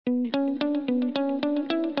Hello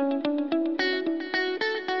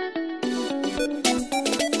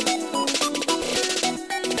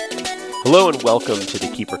and welcome to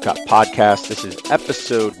the Keeper Cup podcast. This is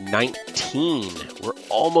episode 19. We're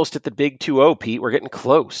almost at the big 2-0, Pete. We're getting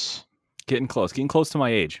close. Getting close to my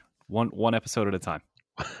age. One episode at a time.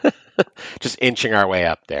 Just inching our way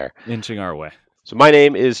up there. Inching our way. So my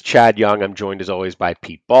name is Chad Young. I'm joined as always by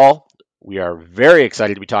Pete Ball. We are very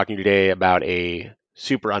excited to be talking today about a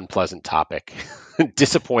super unpleasant topic,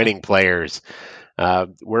 disappointing players.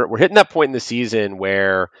 We're hitting that point in the season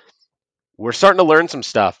where we're starting to learn some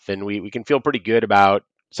stuff, and we can feel pretty good about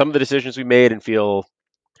some of the decisions we made and feel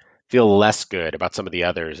less good about some of the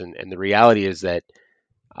others. And the reality is that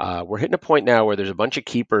we're hitting a point now where there's a bunch of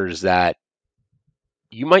keepers that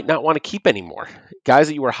you might not want to keep anymore. Guys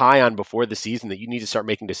that you were high on before the season that you need to start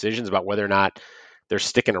making decisions about whether or not they're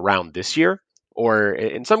sticking around this year. Or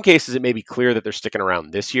in some cases, it may be clear that they're sticking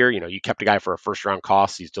around this year. You know, you kept a guy for a first round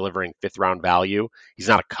cost. He's delivering fifth round value. He's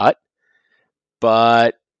not a cut,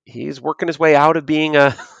 but he's working his way out of being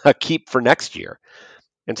a keep for next year.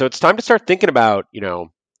 And so it's time to start thinking about,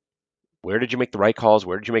 where did you make the right calls?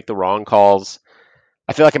 Where did you make the wrong calls?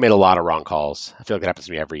 I feel like I made a lot of wrong calls. I feel like it happens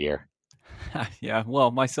to me every year. Yeah, well,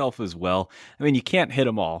 myself as well. I mean, you can't hit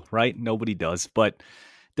them all, right? Nobody does. But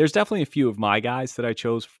there's definitely a few of my guys that I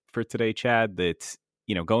chose for today, Chad, that,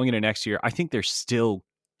 going into next year, I think they're still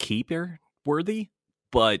keeper worthy,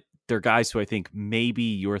 but they're guys who I think maybe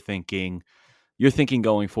you're thinking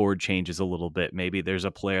going forward changes a little bit. Maybe there's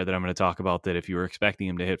a player that I'm going to talk about that if you were expecting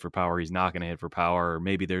him to hit for power, he's not going to hit for power. Or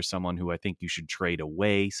maybe there's someone who I think you should trade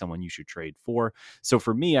away, someone you should trade for. So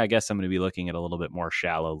for me, I guess I'm going to be looking at a little bit more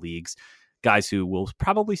shallow leagues, guys who will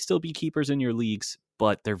probably still be keepers in your leagues,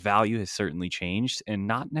 but their value has certainly changed and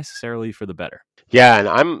not necessarily for the better. Yeah,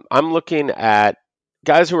 and I'm looking at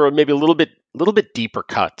guys who are maybe a little bit deeper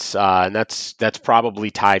cuts, and that's probably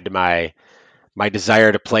tied to my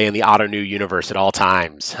desire to play in the Ottoneu universe at all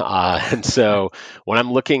times. And so when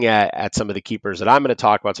I'm looking at some of the keepers that I'm going to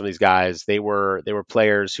talk about, some of these guys, they were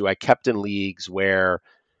players who I kept in leagues where,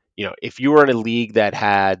 if you were in a league that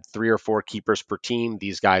had 3 or 4 keepers per team,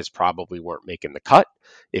 these guys probably weren't making the cut.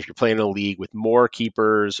 If you're playing in a league with more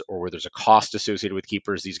keepers or where there's a cost associated with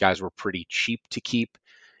keepers, these guys were pretty cheap to keep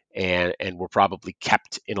and were probably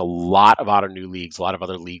kept in a lot of Ottoneu leagues, a lot of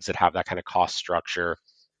other leagues that have that kind of cost structure.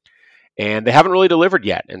 And they haven't really delivered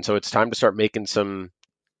yet. And so it's time to start making some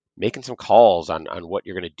calls on what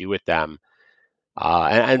you're going to do with them.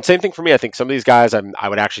 And same thing for me. I think some of these guys I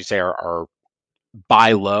would actually say are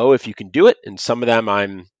buy low if you can do it. And some of them I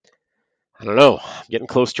don't know, getting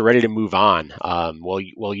close to ready to move on.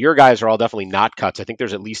 Well, your guys are all definitely not cuts. I think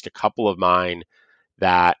there's at least a couple of mine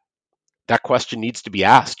that question needs to be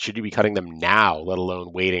asked. Should you be cutting them now, let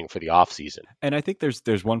alone waiting for the offseason? And I think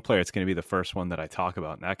there's one player that's going to be the first one that I talk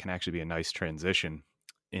about, and that can actually be a nice transition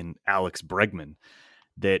in Alex Bregman,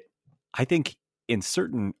 that I think in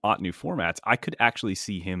certain Ottoneu formats, I could actually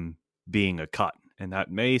see him being a cut. And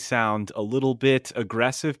that may sound a little bit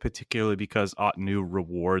aggressive, particularly because Ottoneu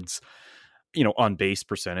rewards on base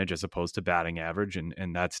percentage as opposed to batting average.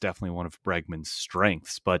 And that's definitely one of Bregman's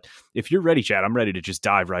strengths. But if you're ready, Chad, I'm ready to just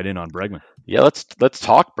dive right in on Bregman. Yeah, let's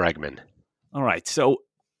talk Bregman. All right. So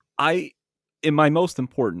in my most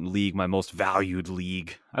important league, my most valued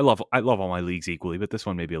league, I love all my leagues equally, but this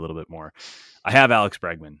one maybe a little bit more. I have Alex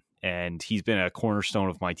Bregman, and he's been a cornerstone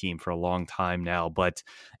of my team for a long time now. But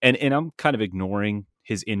and I'm kind of ignoring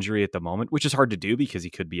his injury at the moment, which is hard to do because he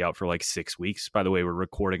could be out for like 6 weeks. By the way, we're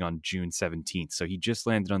recording on June 17th. So he just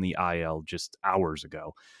landed on the IL just hours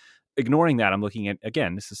ago. Ignoring that, I'm looking at,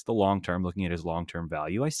 again, this is the long-term, looking at his long-term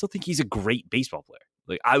value. I still think he's a great baseball player.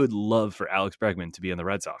 Like, I would love for Alex Bregman to be on the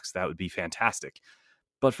Red Sox. That would be fantastic.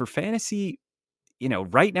 But for fantasy,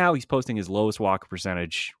 right now he's posting his lowest walk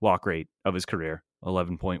rate of his career,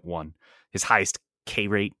 11.1. His highest K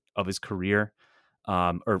rate of his career,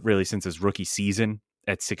 or really since his rookie season,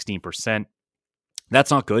 at 16%. That's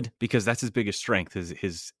not good because that's his biggest strength,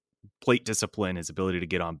 his plate discipline, his ability to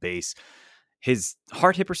get on base. His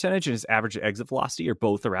hard hit percentage and his average exit velocity are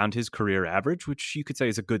both around his career average, which you could say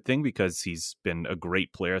is a good thing because he's been a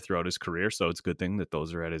great player throughout his career. So it's a good thing that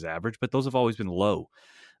those are at his average, but those have always been low.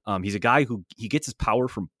 He's a guy who he gets his power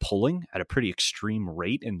from pulling at a pretty extreme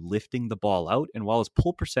rate and lifting the ball out. And while his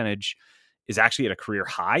pull percentage is actually at a career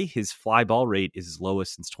high, his fly ball rate is his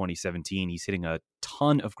lowest since 2017. He's hitting a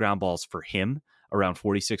ton of ground balls for him, around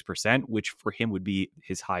 46%, which for him would be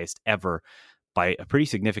his highest ever by a pretty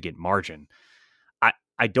significant margin.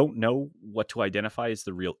 I don't know what to identify as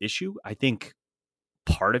the real issue. I think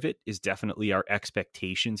part of it is definitely our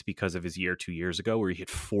expectations because of his year 2 years ago where he hit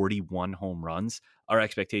 41 home runs. Our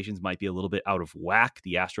expectations might be a little bit out of whack.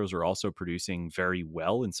 The Astros are also producing very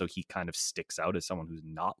well, and so he kind of sticks out as someone who's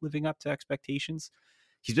not living up to expectations.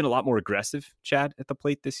 He's been a lot more aggressive, Chad, at the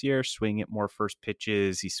plate this year, swinging at more first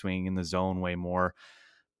pitches. He's swinging in the zone way more.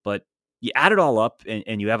 But you add it all up,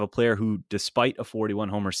 and you have a player who, despite a 41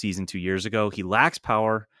 homer season 2 years ago, he lacks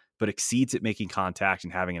power, but exceeds at making contact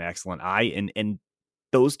and having an excellent eye. And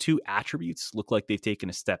those two attributes look like they've taken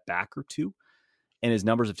a step back or two, and his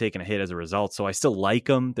numbers have taken a hit as a result. So I still like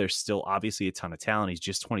him. There's still obviously a ton of talent. He's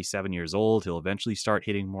just 27 years old. He'll eventually start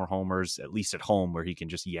hitting more homers, at least at home, where he can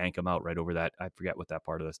just yank them out right over that. I forget what that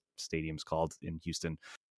part of the stadium's called in Houston.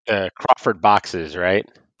 Crawford boxes, right?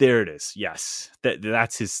 There it is. Yes.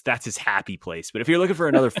 That's his happy place. But if you're looking for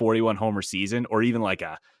another 41 homer season, or even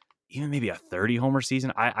maybe a 30 homer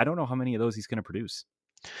season, I don't know how many of those he's going to produce.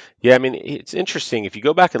 Yeah, I mean, it's interesting. If you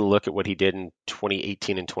go back and look at what he did in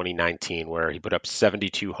 2018 and 2019, where he put up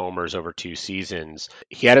 72 homers over 2 seasons,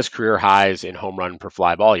 he had his career highs in home run per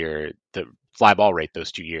fly ball year, the fly ball rate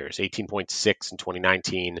those 2 years, 18.6 in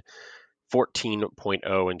 2019,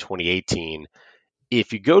 14.0 in 2018.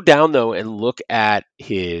 If you go down, though, and look at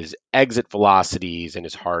his exit velocities and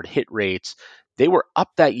his hard hit rates, they were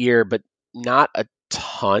up that year, but not a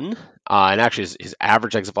ton. And actually, his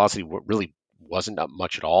average exit velocity really wasn't up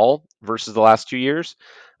much at all versus the last 2 years.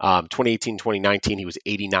 2018, 2019, he was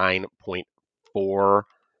 89.4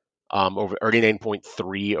 over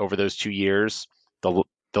 89.3 over those 2 years. The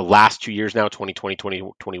last 2 years now, 2020,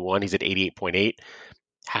 2021, he's at 88.8.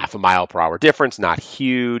 Half a mile per hour difference, not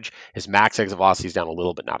huge. His max exit velocity is down a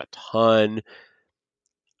little, but not a ton.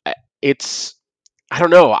 I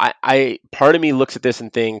don't know. I part of me looks at this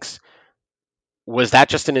and thinks, was that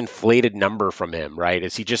just an inflated number from him, right?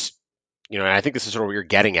 Is he just, and I think this is sort of what you're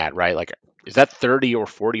getting at, right? Like, is that 30 or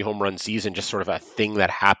 40 home run season just sort of a thing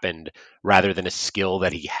that happened rather than a skill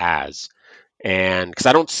that he has? And because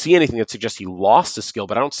I don't see anything that suggests he lost a skill,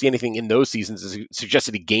 but I don't see anything in those seasons that suggests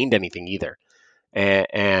that he gained anything either.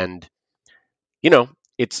 And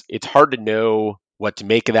it's hard to know what to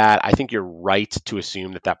make of that. I think you're right to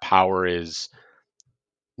assume that power is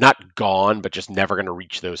not gone, but just never going to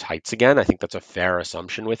reach those heights again. I think that's a fair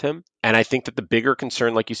assumption with him. And I think that the bigger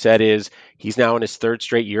concern, like you said, is he's now in his third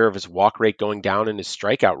straight year of his walk rate going down and his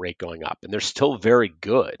strikeout rate going up. And they're still very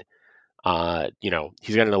good. He's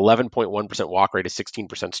got an 11.1% walk rate, a 16%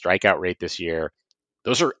 strikeout rate this year.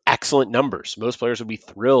 Those are excellent numbers. Most players would be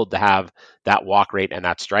thrilled to have that walk rate and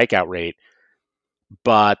that strikeout rate.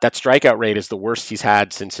 But that strikeout rate is the worst he's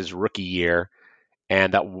had since his rookie year.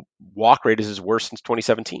 And that walk rate is his worst since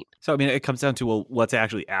 2017. So, I mean, it comes down to, well, what's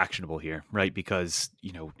actually actionable here, right? Because,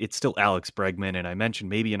 it's still Alex Bregman. And I mentioned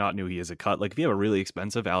maybe you're not new, he is a cut. Like, if you have a really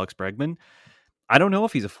expensive Alex Bregman, I don't know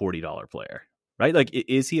if he's a $40 player, right? Like,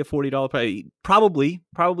 is he a $40 player?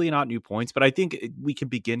 Probably not new points. But I think we can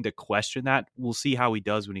begin to question that. We'll see how he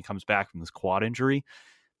does when he comes back from this quad injury.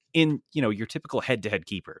 In, your typical head-to-head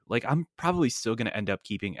keeper, like, I'm probably still going to end up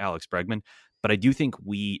keeping Alex Bregman. But I do think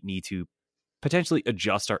we need to potentially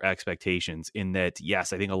adjust our expectations in that,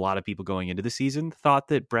 yes, I think a lot of people going into the season thought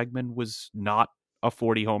that Bregman was not a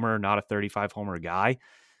 40 homer, not a 35 homer guy,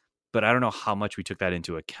 but I don't know how much we took that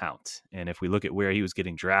into account. And if we look at where he was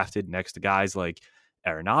getting drafted next to guys like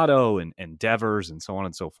Arenado and Devers and so on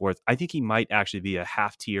and so forth, I think he might actually be a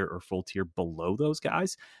half tier or full tier below those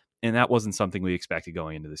guys. And that wasn't something we expected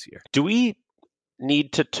going into this year. Do we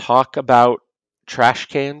need to talk about trash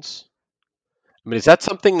cans? I mean, is that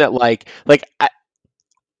something that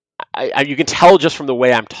you can tell just from the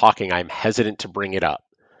way I'm talking, I'm hesitant to bring it up.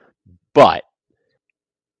 But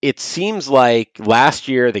it seems like last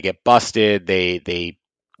year they get busted. They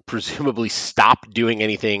presumably stop doing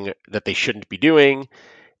anything that they shouldn't be doing.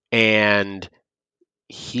 And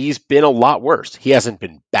he's been a lot worse. He hasn't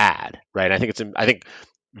been bad, right? I think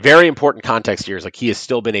very important context here is like he has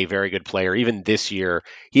still been a very good player. Even this year,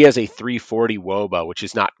 he has a 340 WOBA, which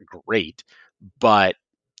is not great, but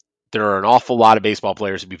there are an awful lot of baseball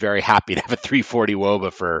players who'd be very happy to have a 340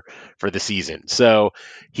 WOBA for the season. So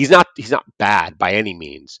he's not bad by any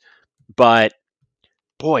means, but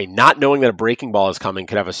boy, not knowing that a breaking ball is coming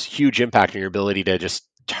could have a huge impact on your ability to just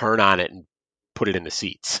turn on it and put it in the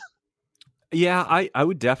seats. Yeah, I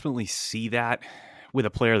would definitely see that with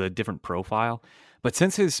a player with a different profile. But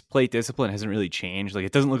since his plate discipline hasn't really changed, like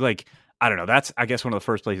it doesn't look like, I don't know, that's, I guess, one of the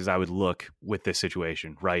first places I would look with this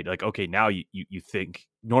situation, right? Like, okay, now you think,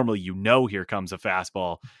 normally here comes a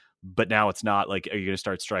fastball, but now it's not. Like, are you going to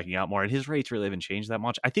start striking out more? And his rates really haven't changed that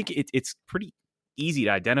much. I think it's pretty easy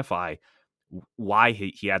to identify why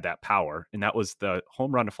he had that power, and that was the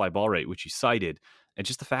home run to fly ball rate, which you cited. And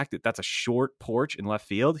just the fact that that's a short porch in left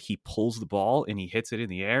field, he pulls the ball and he hits it in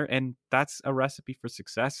the air, and that's a recipe for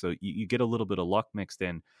success. So you get a little bit of luck mixed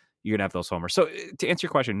in, you're gonna have those homers. So to answer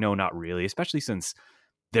your question, no, not really, especially since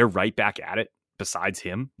they're right back at it. Besides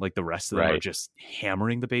him, like the rest of them are just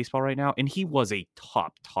hammering the baseball right now. And he was a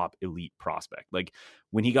top elite prospect. Like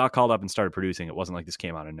when he got called up and started producing, it wasn't like this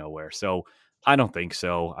came out of nowhere. So I don't think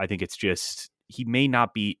so. I think it's just, he may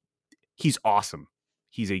not be, he's awesome.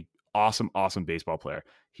 He's a awesome baseball player.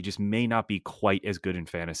 He just may not be quite as good in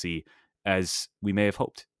fantasy as we may have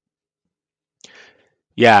hoped.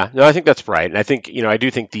 Yeah, no, I think that's right. And I think, I do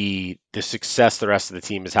think the success the rest of the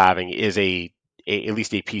team is having is at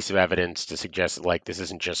least a piece of evidence to suggest that, like, this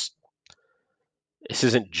isn't just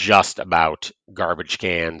about garbage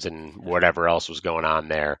cans and whatever else was going on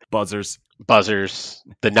there. Buzzers,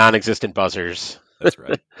 the non-existent buzzers. That's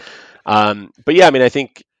right. But yeah, I mean, I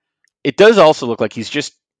think it does also look like he's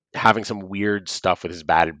just having some weird stuff with his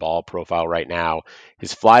batted ball profile right now.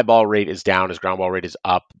 His fly ball rate is down, his ground ball rate is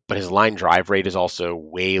up, but his line drive rate is also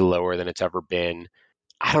way lower than it's ever been.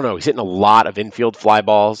 I don't know. He's hitting a lot of infield fly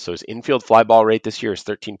balls. So his infield fly ball rate this year is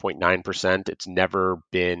 13.9%.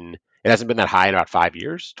 It hasn't been that high in about 5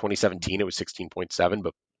 years. 2017, it was 16.7,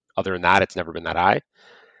 but other than that, it's never been that high.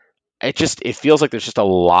 It feels like there's just a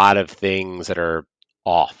lot of things that are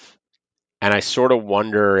off. And I sort of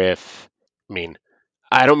wonder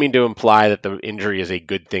I don't mean to imply that the injury is a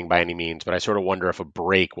good thing by any means, but I sort of wonder if a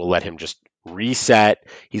break will let him just reset.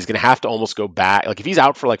 He's going to have to almost go back. Like if he's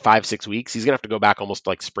out for like 5-6 weeks, he's going to have to go back almost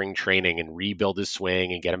like spring training and rebuild his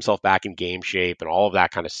swing and get himself back in game shape and all of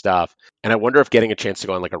that kind of stuff. And I wonder if getting a chance to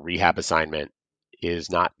go on like a rehab assignment is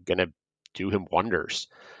not going to do him wonders.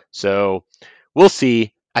 So we'll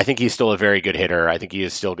see. I think he's still a very good hitter. I think he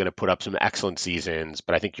is still going to put up some excellent seasons,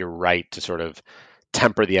 but I think you're right to sort of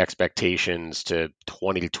temper the expectations to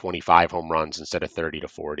 20 to 25 home runs instead of 30 to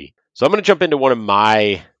 40. So I'm going to jump into one of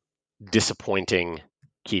my disappointing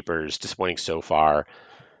keepers, disappointing so far.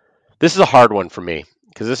 This is a hard one for me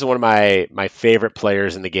because this is one of my favorite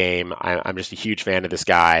players in the game. I'm just a huge fan of this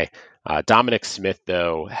guy. Dominic Smith,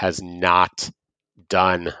 though, has not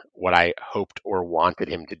done what I hoped or wanted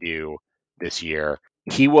him to do this year.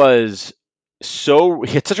 He had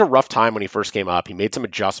such a rough time when he first came up. He made some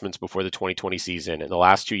adjustments before the 2020 season, and the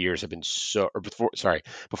last 2 years have been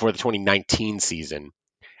before the 2019 season.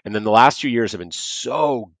 And then the last 2 years have been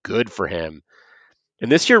so good for him.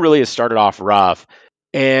 And this year really has started off rough.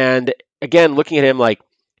 And again, looking at him, like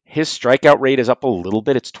his strikeout rate is up a little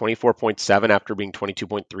bit. It's 24.7 after being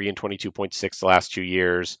 22.3 and 22.6 the last 2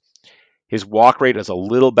 years. His walk rate is a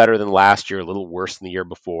little better than last year, a little worse than the year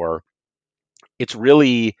before. It's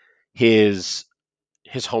really his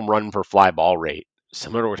home run per fly ball rate,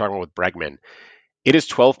 similar to what we're talking about with Bregman. It is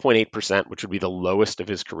 12.8%, which would be the lowest of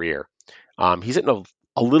his career. He's hitting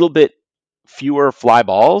a little bit fewer fly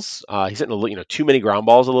balls. He's hitting too many ground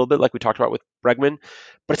balls a little bit, like we talked about with Bregman,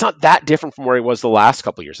 but it's not that different from where he was the last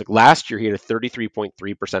couple of years. Like last year, he had a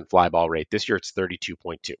 33.3% fly ball rate. This year, it's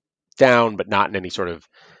 32.2. Down, but not in any sort of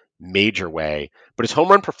major way. But his home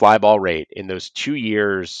run per fly ball rate in those 2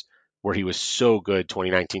 years where he was so good,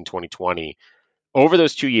 2019, 2020, over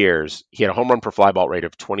those 2 years, he had a home run per fly ball rate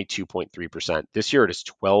of 22.3%. This year, it is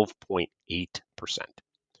 12.8%.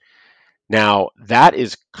 Now, that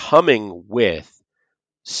is coming with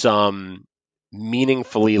some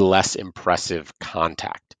meaningfully less impressive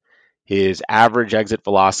contact. His average exit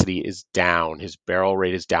velocity is down. His barrel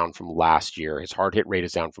rate is down from last year. His hard hit rate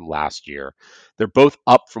is down from last year. They're both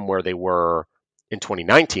up from where they were in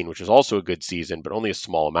 2019, which was also a good season, but only a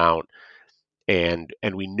small amount. And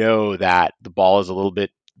we know that the ball is a little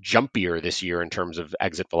bit jumpier this year in terms of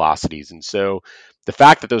exit velocities. And so the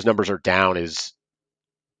fact that those numbers are down is,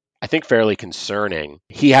 I think, fairly concerning.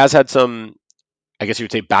 He has had some, I guess you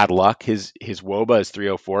would say, bad luck. His WOBA is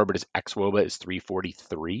 304, but his xWOBA is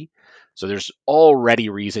 343. So there's already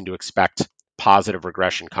reason to expect positive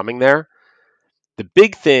regression coming there. The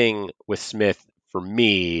big thing with Smith for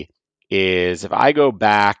me is if I go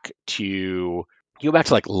back to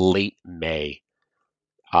like late May,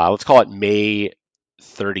 let's call it May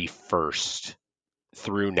 31st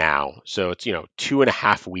through now. So it's,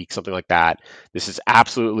 2.5 weeks, something like that. This is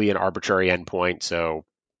absolutely an arbitrary endpoint. So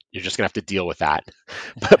you're just going to have to deal with that.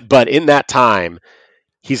 But in that time,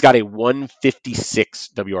 he's got a 156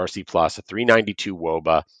 WRC plus, a 392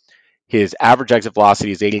 WOBA. His average exit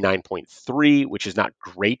velocity is 89.3, which is not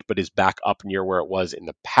great, but is back up near where it was in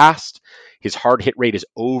the past. His hard hit rate is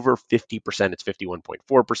over 50%. It's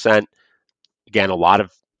 51.4%. Again, a lot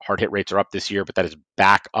of hard hit rates are up this year, but that is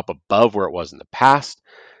back up above where it was in the past.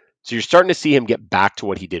 So you're starting to see him get back to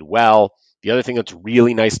what he did well. The other thing that's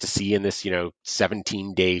really nice to see in this,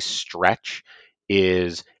 17-day stretch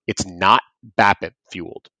is it's not BABIP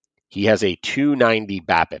fueled. He has a 290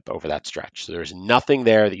 BABIP over that stretch. So there's nothing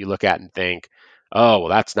there that you look at and think, oh, well,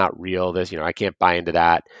 that's not real. I can't buy into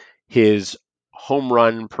that. His home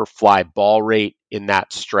run per fly ball rate in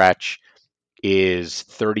that stretch is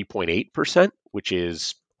 30.8%, which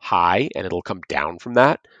is high, and it'll come down from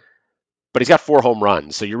that. But he's got 4 home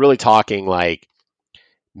runs. So you're really talking like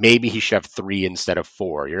maybe he should have 3 instead of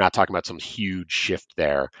 4. You're not talking about some huge shift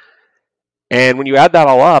there. And when you add that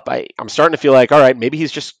all up, I'm starting to feel like, all right, maybe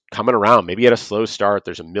he's just coming around. Maybe he had a slow start.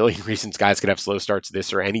 There's a million reasons guys could have slow starts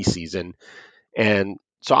this or any season. And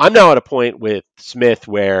so I'm now at a point with Smith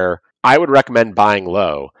where I would recommend buying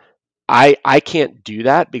low. I can't do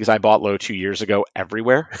that because I bought low 2 years ago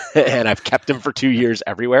everywhere, and I've kept him for 2 years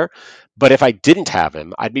everywhere. But if I didn't have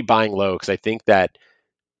him, I'd be buying low because I think that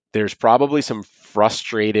there's probably some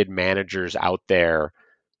frustrated managers out there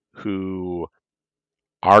who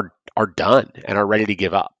are done and are ready to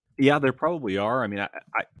give up. Yeah, there probably are. I mean,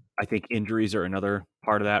 I think injuries are another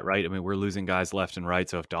part of that, right? I mean, we're losing guys left and right.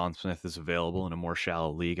 So if Dom Smith is available in a more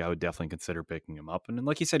shallow league, I would definitely consider picking him up. And then,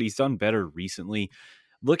 like you said, he's done better recently.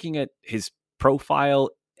 Looking at his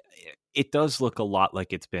profile, it does look a lot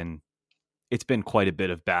like it's been quite a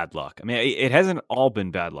bit of bad luck. I mean, it hasn't all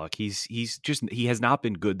been bad luck. He has not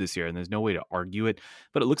been good this year, and there's no way to argue it.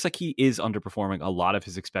 But it looks like he is underperforming a lot of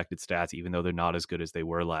his expected stats, even though they're not as good as they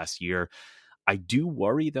were last year. I do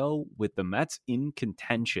worry, though, with the Mets in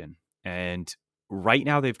contention. And right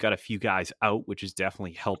now they've got a few guys out, which is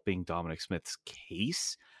definitely helping Dominic Smith's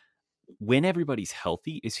case. When everybody's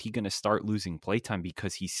healthy, is he going to start losing playtime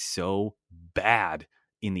because he's so bad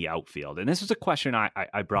in the outfield? And this was a question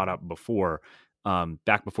I brought up before,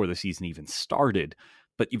 back before the season even started.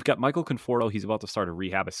 But you've got Michael Conforto. He's about to start a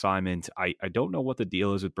rehab assignment. I don't know what the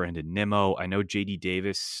deal is with Brandon Nimmo. I know J.D.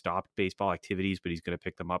 Davis stopped baseball activities, but he's going to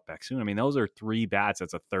pick them up back soon. I mean, those are 3 bats.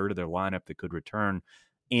 That's a third of their lineup that could return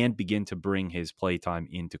and begin to bring his playtime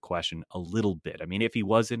into question a little bit. I mean, if he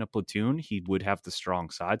was in a platoon, he would have the strong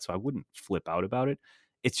side, so I wouldn't flip out about it.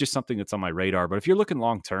 It's just something that's on my radar. But if you're looking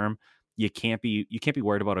long term, you can't be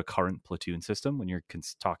worried about a current platoon system when you're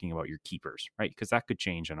talking about your keepers, right? Because that could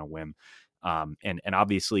change on a whim. And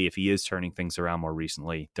obviously, if he is turning things around more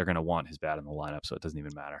recently, they're going to want his bat in the lineup, so it doesn't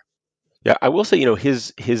even matter. Yeah, I will say,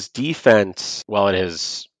 his defense, while it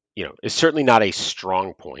is certainly not a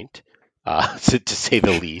strong point, to say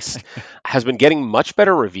the least, has been getting much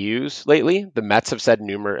better reviews lately. The Mets have said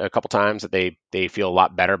a couple times that they feel a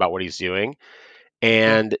lot better about what he's doing,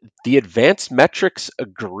 and the advanced metrics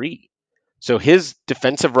agree. So his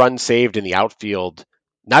defensive runs saved in the outfield,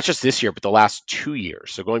 not just this year, but the last 2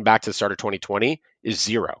 years, so going back to the start of 2020, is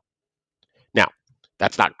 0. Now,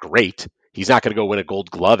 that's not great. He's not going to go win a Gold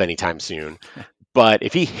Glove anytime soon. But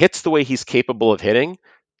if he hits the way he's capable of hitting,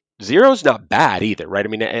 0 is not bad either, right? I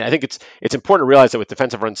mean, I think it's important to realize that with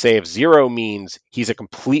defensive run save, 0 means he's a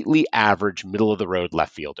completely average middle of the road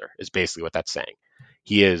left fielder, is basically what that's saying.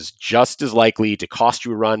 He is just as likely to cost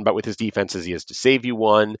you a run, but with his defense as he is to save you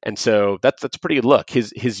one. And so that's a pretty good look.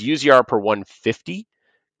 His UZR per 150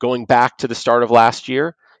 going back to the start of last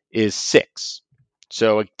year is 6.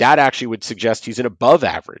 So that actually would suggest he's an above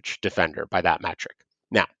average defender by that metric.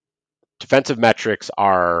 Now, defensive metrics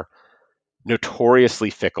are notoriously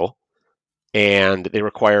fickle, and they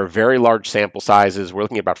require very large sample sizes. We're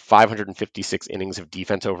looking at about 556 innings of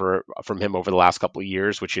defense from him over the last couple of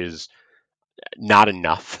years, which is not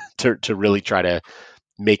enough to really try to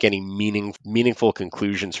make any meaningful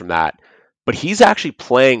conclusions from that. But he's actually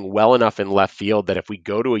playing well enough in left field that if we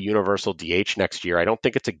go to a universal DH next year, I don't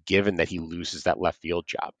think it's a given that he loses that left field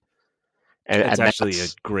job. And that's actually a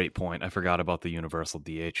great point. I forgot about the universal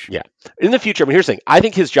DH. Yeah. In the future, I mean, here's the thing. I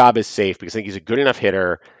think his job is safe because I think he's a good enough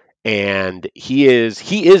hitter, and he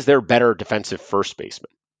is their better defensive first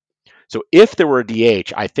baseman. So if there were a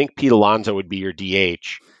DH, I think Pete Alonso would be your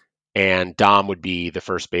DH, and Dom would be the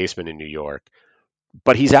first baseman in New York.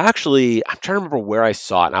 But he's actually, I'm trying to remember where I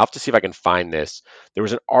saw it, and I'll have to see if I can find this. There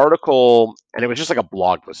was an article, and it was just like a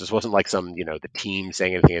blog post. This wasn't like some, the team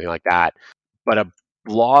saying anything like that, but a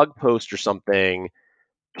blog post or something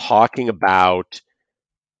talking about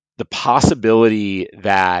the possibility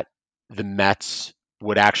that the Mets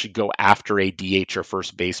would actually go after a DH or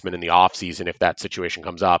first baseman in the offseason if that situation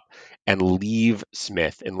comes up and leave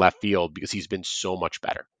Smith in left field because he's been so much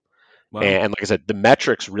better. Wow. And like I said, the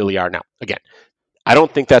metrics really are now, again, I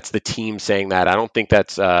don't think that's the team saying that. I don't think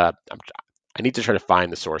that's, I need to try to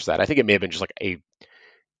find the source of that. I think it may have been just like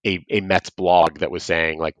a Mets blog that was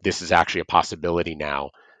saying like, this is actually a possibility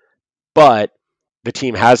now. But the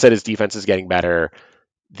team has said his defense is getting better.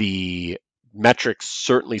 The metrics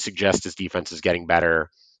certainly suggest his defense is getting better,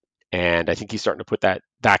 and I think he's starting to put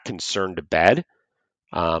that concern to bed.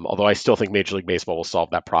 Although I still think Major League Baseball will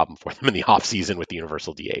solve that problem for them in the offseason with the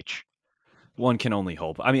universal DH. One can only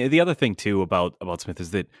hope. I mean, the other thing too about Smith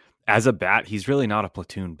is that as a bat, he's really not a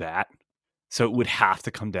platoon bat. So it would have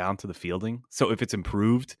to come down to the fielding. So if it's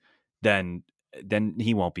improved, then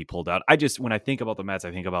he won't be pulled out. When I think about the Mets,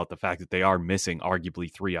 I think about the fact that they are missing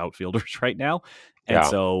arguably 3 outfielders right now. And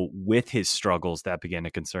so with his struggles, that began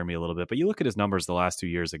to concern me a little bit. But you look at his numbers the last 2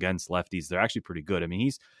 years against lefties, they're actually pretty good. I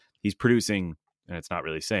mean, he's producing, and it's not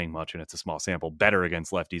really saying much, and it's a small sample, better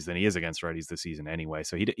against lefties than he is against righties this season anyway.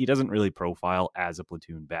 So he doesn't really profile as a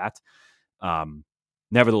platoon bat.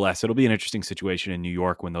 Nevertheless, it'll be an interesting situation in New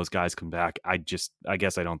York when those guys come back. I guess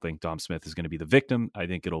I don't think Dom Smith is going to be the victim. I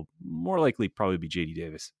think it'll more likely probably be JD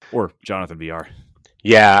Davis or Jonathan Villar.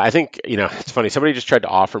 Yeah, I think, it's funny. Somebody just tried to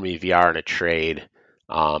offer me VR in a trade.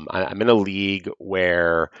 I'm in a league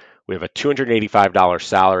where we have a $285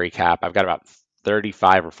 salary cap. I've got about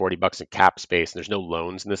 35 or 40 bucks in cap space, and there's no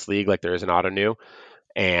loans in this league like there is in Ottoneu.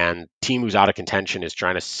 And team who's out of contention is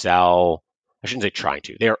trying to sell. I shouldn't say trying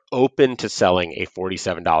to. They are open to selling a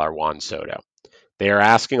 $47 Juan Soto. They are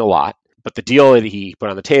asking a lot, but the deal that he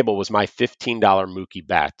put on the table was my $15 Mookie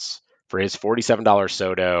Betts for his $47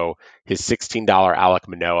 Soto, his $16 Alek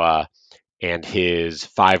Manoah, and his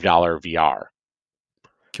 $5 VR.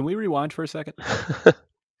 Can we rewind for a second?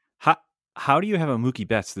 How do you have a Mookie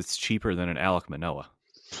Betts that's cheaper than an Alek Manoah?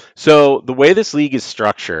 So the way this league is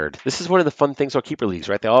structured, this is one of the fun things about keeper leagues,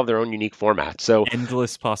 right? They all have their own unique formats. So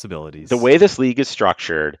endless possibilities. The way this league is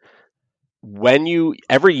structured,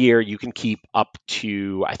 every year you can keep up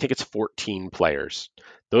to, I think it's 14 players.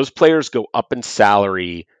 Those players go up in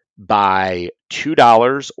salary by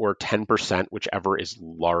 $2 or 10%, whichever is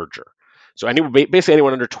larger. So basically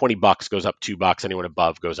anyone under 20 bucks goes up $2. Anyone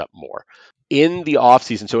above goes up more. In the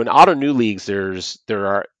offseason, so in Ottoneu leagues,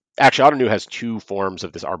 Ottoneu has 2 forms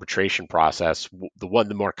of this arbitration process.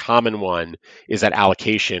 The more common one is that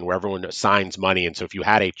allocation where everyone assigns money. And so if you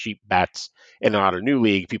had a cheap Betts in an Ottoneu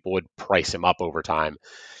league, people would price him up over time.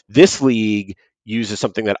 This league uses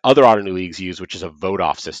something that other Ottoneu leagues use, which is a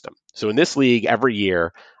vote-off system. So in this league, every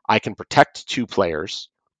year, I can protect 2 players,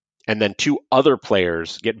 and then 2 other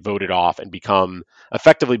players get voted off and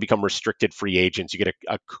effectively become restricted free agents. You get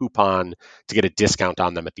a coupon to get a discount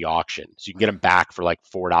on them at the auction. So you can get them back for like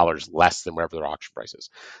 $4 less than whatever their auction price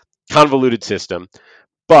is. Convoluted system.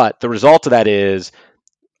 But the result of that is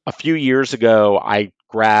a few years ago, I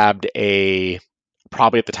grabbed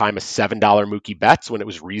probably at the time, a $7 Mookie Betts when it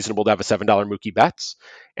was reasonable to have a $7 Mookie Betts,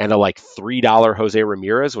 and a like $3 Jose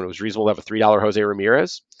Ramirez when it was reasonable to have a $3 Jose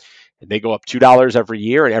Ramirez. And they go up $2 every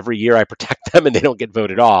year, and every year I protect them and they don't get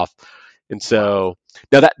voted off. And so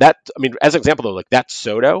now as an example though, like that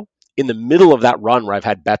Soto, in the middle of that run where I've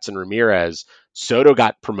had Betts and Ramirez, Soto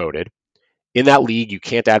got promoted. In that league, you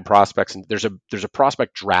can't add prospects, and there's a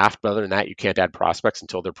prospect draft, but other than that, you can't add prospects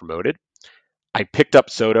until they're promoted. I picked up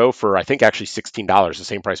Soto for, I think, actually $16, the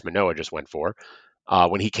same price Manoah just went for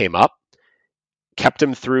when he came up. Kept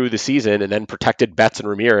him through the season, and then protected Betts and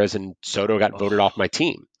Ramirez, and Soto got voted off my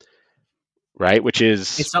team. Right, which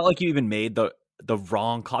is, it's not like you even made the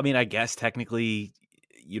wrong call. I mean, I guess technically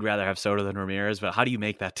you'd rather have Soto than Ramirez, but how do you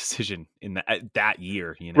make that decision in that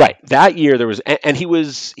year? Right, that year there was, and he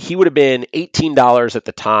would have been $18 at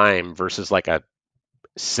the time versus like a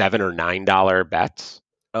 $7 or $9 Betts.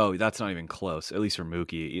 Oh, that's not even close, at least for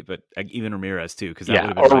Mookie, but even Ramirez too, because or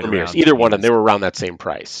Ramirez, either one of them, they were around that same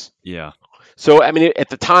price. Yeah. So I mean, at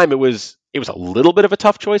the time, it was a little bit of a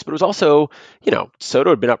tough choice, but it was also,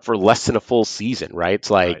 Soto had been up for less than a full season, right?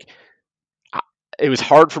 It's like, it was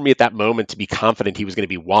hard for me at that moment to be confident he was going to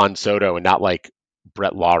be Juan Soto and not like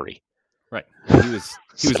Brett Lawrie. Right. He was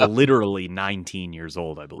literally 19 years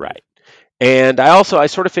old, I believe. Right. And I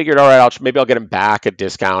sort of figured, all right, maybe I'll get him back at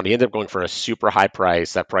discount. He ended up going for a super high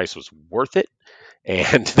price. That price was worth it,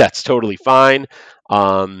 and that's totally fine.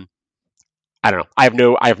 I don't know.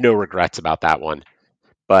 I have no regrets about that one.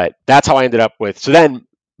 But that's how I ended up with. So then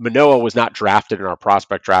Manoah was not drafted in our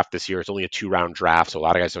prospect draft this year. It's only a 2-round draft, so a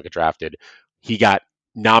lot of guys don't get drafted. He got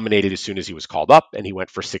nominated as soon as he was called up, and he went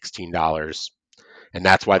for $16. And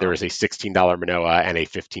that's why there is a $16 Manoah and a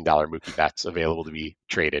 $15 Mookie Betts available to be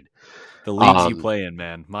traded. The leagues you play in,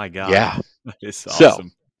 man. My God. Yeah. It's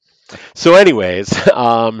awesome. So anyways,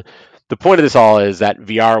 the point of this all is that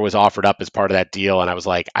VR was offered up as part of that deal, and I was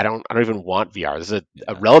like, I don't even want VR. This is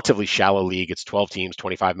a relatively shallow league. It's 12 teams,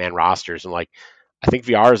 25-man rosters, and like, I think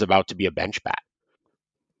VR is about to be a bench bat.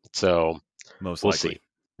 So most we'll likely. see.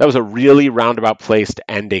 that was a really roundabout place to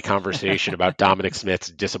end a conversation about Dominic Smith's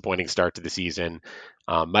disappointing start to the season.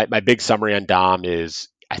 My big summary on Dom is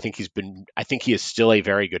I think he is still a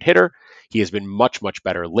very good hitter. He has been much, much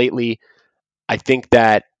better lately. I think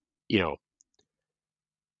that,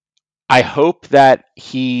 I hope that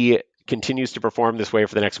he continues to perform this way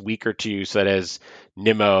for the next week or two so that as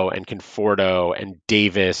Nimmo and Conforto and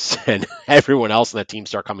Davis and everyone else in that team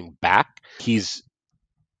start coming back, his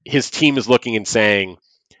team is looking and saying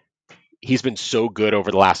he's been so good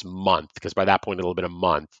over the last month, because by that point it'll have been a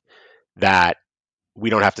month, that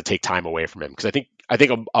we don't have to take time away from him. Because I think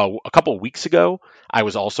a couple of weeks ago I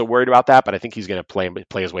was also worried about that, but I think he's going to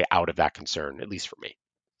play his way out of that concern, at least for me.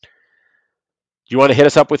 Do you want to hit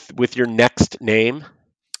us up with your next name?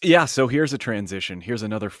 Yeah, so here's a transition. Here's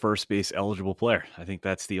another first base eligible player. I think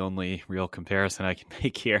that's the only real comparison I can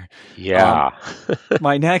make here. Yeah.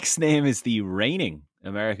 My next name is the reigning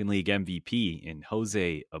American League MVP in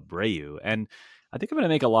Jose Abreu. And I think I'm going to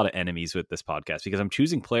make a lot of enemies with this podcast because I'm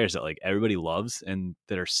choosing players that like everybody loves and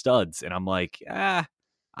that are studs. And I'm like, I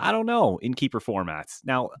don't know, in keeper formats.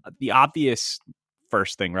 Now, the obvious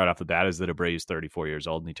first thing right off the bat is that Abreu is 34 years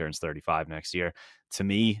old and he turns 35 next year. To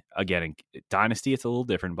me, again, in Dynasty, it's a little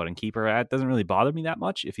different, but in keeper, it doesn't really bother me that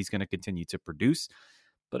much if he's going to continue to produce.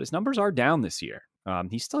 But his numbers are down this year.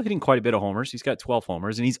 He's still hitting quite a bit of homers. He's got 12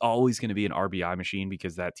 homers, and he's always going to be an RBI machine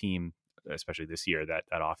because that team, especially this year, that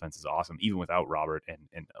offense is awesome, even without Robert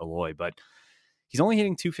and Eloy. But he's only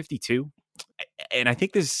hitting 252. And I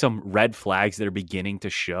think there's some red flags that are beginning to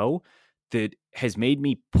show that has made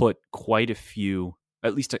me put quite a few,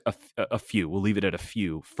 at least a few, we'll leave it at a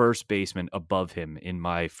few, first basemen above him in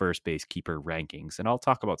my first base keeper rankings. And I'll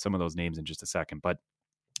talk about some of those names in just a second. But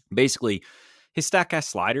basically, his StatCast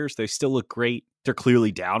sliders, they still look great. They're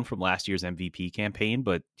clearly down from last year's MVP campaign,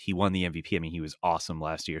 but he won the MVP. I mean, he was awesome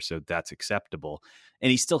last year, so that's acceptable. And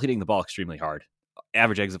he's still hitting the ball extremely hard.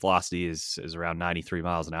 Average exit velocity is around 93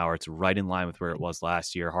 miles an hour. It's right in line with where it was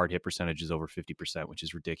last year. Hard hit percentage is over 50%, which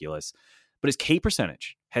is ridiculous. But his K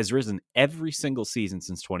percentage has risen every single season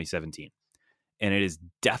since 2017. And it is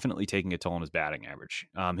definitely taking a toll on his batting average.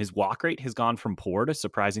 His walk rate has gone from poor to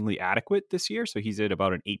surprisingly adequate this year. So he's at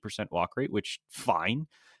about an 8% walk rate, which fine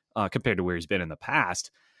compared to where he's been in the past.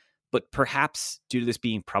 But perhaps due to this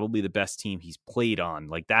being probably the best team he's played on,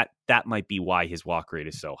 like that might be why his walk rate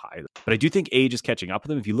is so high. But I do think age is catching up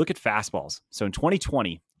with him. If you look at fastballs, so in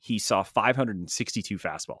 2020, he saw 562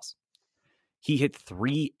 fastballs. He hit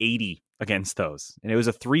 380 against those, and it was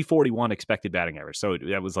a 341 expected batting average. So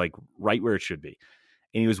that was like right where it should be.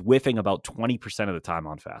 And he was whiffing about 20% of the time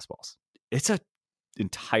on fastballs. It's an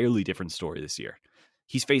entirely different story this year.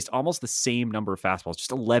 He's faced almost the same number of fastballs,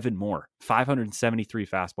 just 11 more, 573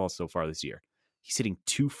 fastballs so far this year. He's hitting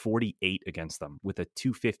 248 against them with a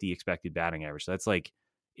 250 expected batting average. So that's like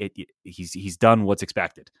he's done what's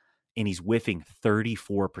expected, and he's whiffing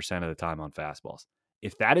 34% of the time on fastballs.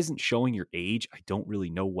 If that isn't showing your age, I don't really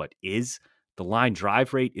know what is. The line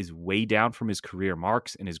drive rate is way down from his career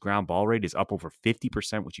marks, and his ground ball rate is up over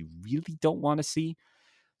 50%, which you really don't want to see.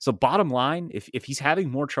 So bottom line, if he's having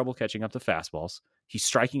more trouble catching up to fastballs, he's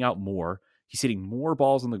striking out more, he's hitting more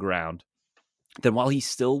balls on the ground, then while he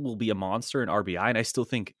still will be a monster in RBI, and I still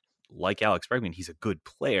think, like Alex Bregman, he's a good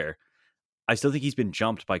player, I still think he's been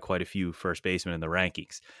jumped by quite a few first basemen in the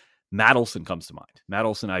rankings. Matt Olson comes to mind. Matt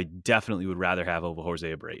Olson, I definitely would rather have over Jose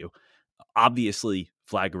Abreu. Obviously,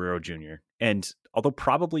 Vlad Guerrero Jr. And although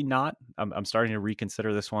probably not, I'm starting to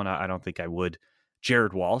reconsider this one. I don't think I would.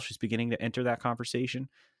 Jared Walsh is beginning to enter that conversation.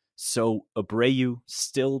 So Abreu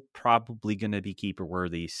still probably going to be keeper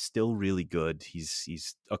worthy. Still really good.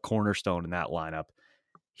 He's a cornerstone in that lineup.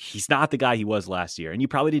 He's not the guy he was last year. And you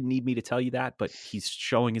probably didn't need me to tell you that, but he's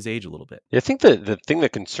showing his age a little bit. I think the thing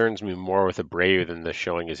that concerns me more with Abreu than the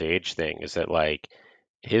showing his age thing is that, like,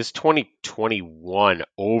 his 2021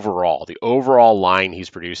 overall, the overall line he's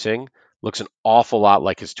producing looks an awful lot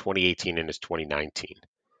like his 2018 and his 2019.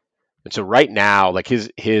 And so right now, like his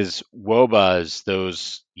WOBAs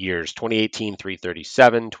those years, 2018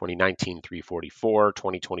 337, 2019 344,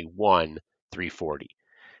 2021 340.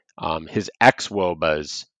 His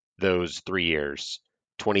ex-WOBAs those 3 years,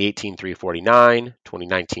 2018 349,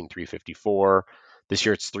 2019 354. This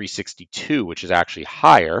year it's 362, which is actually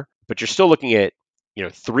higher, but you're still looking at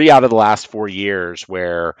 3 out of the last 4 years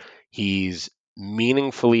where he's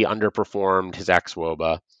meaningfully underperformed his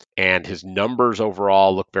ex-WOBA, and his numbers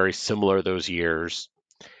overall look very similar those years.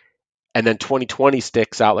 And then 2020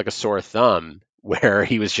 sticks out like a sore thumb where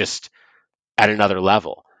he was just at another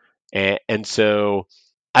level. And so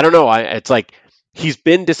I don't know. It's like he's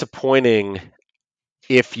been disappointing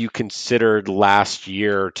if you considered last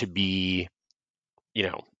year to be,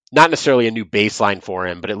 not necessarily a new baseline for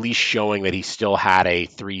him, but at least showing that he still had a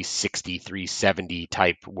 360, 370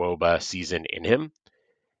 type WOBA season in him.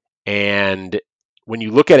 And when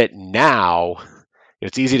you look at it now,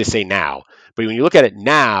 it's easy to say now, but when you look at it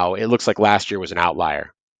now, it looks like last year was an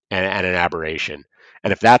outlier and an aberration.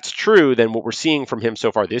 And if that's true, then what we're seeing from him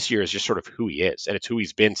so far this year is just sort of who he is. And it's who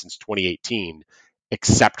he's been since 2018,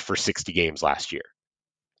 except for 60 games last year.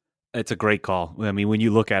 It's a great call. I mean, when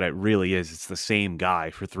you look at it, really is. It's the same guy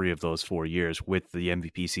for 3 of those 4 years, with the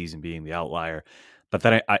MVP season being the outlier. But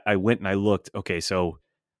then I went and I looked. Okay, so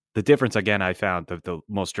the difference, again, I found the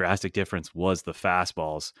most drastic difference was the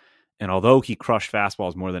fastballs. And although he crushed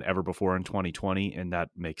fastballs more than ever before in 2020, and that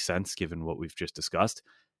makes sense given what we've just discussed,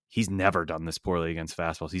 he's never done this poorly against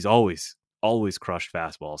fastballs. He's always crushed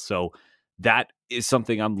fastballs. So that is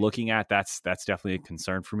something I'm looking at. That's definitely a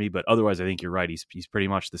concern for me. But otherwise, I think you're right. He's pretty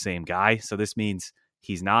much the same guy. So this means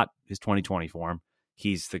he's not his 2020 form.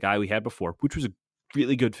 He's the guy we had before, which was a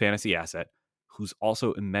really good fantasy asset, who's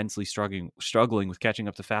also immensely struggling with catching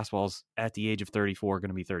up to fastballs at the age of 34, going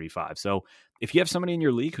to be 35. So if you have somebody in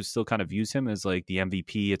your league who still kind of views him as like the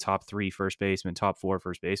MVP, a top 3 first baseman, top 4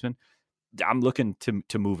 first baseman, I'm looking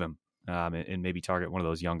to move him. And maybe target one of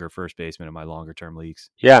those younger first basemen in my longer term leagues.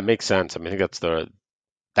 Yeah, it makes sense. I mean, I think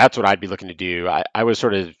that's what I'd be looking to do. I was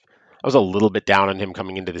a little bit down on him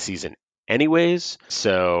coming into the season anyways.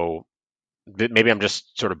 So maybe I'm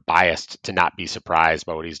just sort of biased to not be surprised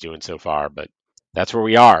by what he's doing so far, but that's where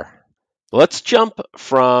we are. Let's jump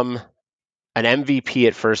from an MVP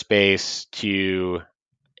at first base to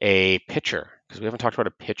a pitcher, because we haven't talked about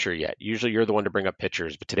a pitcher yet. Usually you're the one to bring up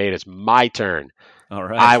pitchers, but today it is my turn. All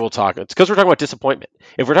right. I will talk. It's because we're talking about disappointment.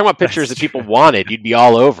 If we're talking about pitchers that people wanted, you'd be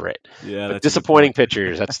all over it. Yeah, but disappointing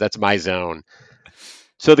pitchers, that's my zone.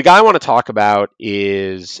 So the guy I want to talk about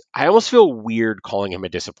is, I almost feel weird calling him a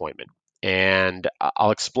disappointment, and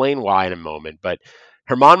I'll explain why in a moment. But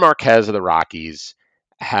German Marquez of the Rockies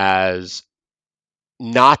has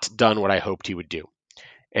not done what I hoped he would do.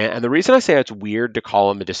 And the reason I say it's weird to call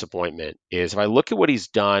him a disappointment is if I look at what he's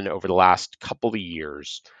done over the last couple of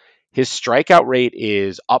years, his strikeout rate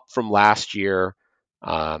is up from last year.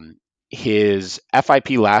 His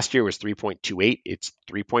FIP last year was 3.28. It's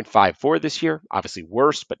 3.54 this year. Obviously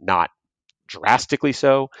worse, but not drastically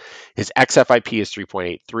so. His xFIP is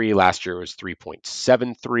 3.83. Last year was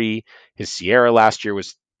 3.73. His SIERA last year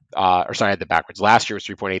was, I had the backwards. Last year was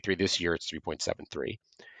 3.83. This year it's 3.73.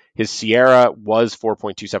 His SIERA was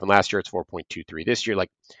 4.27 last year. It's 4.23 this year. Like,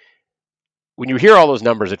 when you hear all those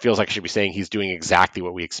numbers, it feels like I should be saying he's doing exactly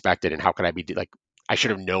what we expected. And how could I be like, I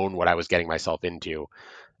should have known what I was getting myself into.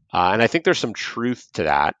 And I think there's some truth to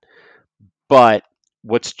that. But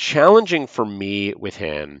what's challenging for me with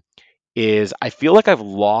him is I feel like I've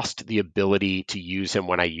lost the ability to use him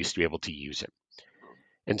when I used to be able to use him.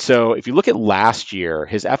 And so if you look at last year,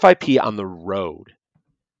 his FIP on the road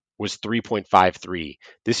was 3.53.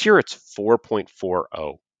 This year it's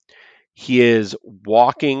 4.40. He is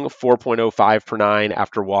walking 4.05 per 9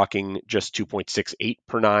 after walking just 2.68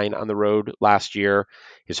 per 9 on the road last year.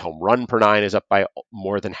 His home run per 9 is up by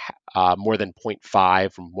more than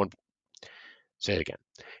 0.5 from one. Say it again.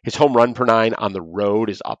 His home run per 9 on the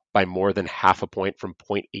road is up by more than half a point from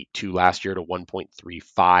 0.82 last year to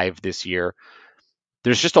 1.35 this year.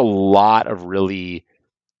 There's just a lot of really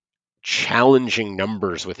challenging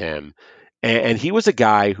numbers with him. And he was a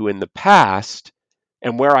guy who in the past,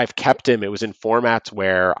 and where I've kept him, it was in formats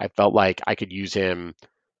where I felt like I could use him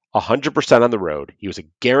 100% on the road. He was a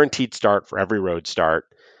guaranteed start for every road start.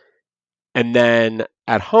 And then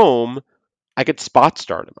at home, I could spot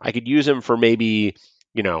start him. I could use him for maybe,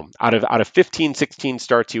 out of 15, 16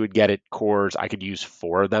 starts he would get at Coors, I could use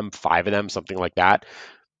 4 of them, 5 of them, something like that.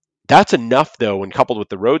 That's enough, though, when coupled with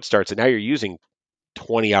the road starts, and now you're using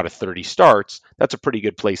 20 out of 30 starts. That's a pretty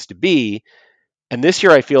good place to be. And this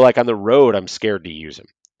year, I feel like on the road, I'm scared to use him.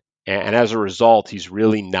 And as a result, he's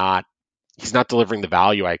not delivering the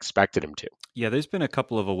value I expected him to. Yeah, there's been a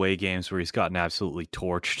couple of away games where he's gotten absolutely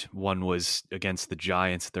torched. One was against the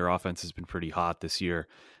Giants. Their offense has been pretty hot this year.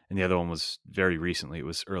 And the other one was very recently. It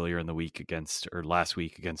was earlier in the week last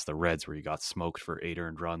week against the Reds, where he got smoked for 8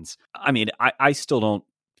 earned runs. I mean, I still don't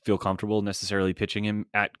feel comfortable necessarily pitching him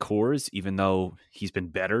at Coors, even though he's been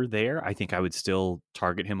better there. I think I would still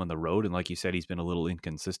target him on the road. And like you said, he's been a little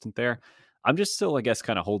inconsistent there. I'm just still, I guess,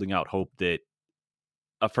 kind of holding out hope that,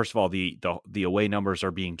 first of all, the away numbers are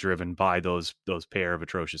being driven by those pair of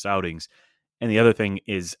atrocious outings. And the other thing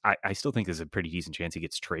is, I still think there's a pretty decent chance he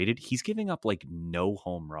gets traded. He's giving up like no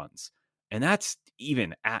home runs. And that's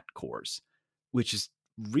even at Coors, which is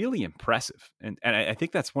really impressive. And I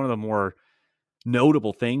think that's one of the more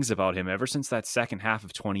notable things about him ever since that second half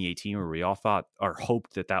of 2018, where we all thought or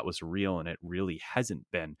hoped that that was real, and it really hasn't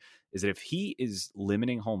been, is that if he is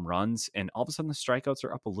limiting home runs and all of a sudden the strikeouts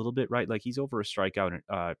are up a little bit, right? Like he's over a strikeout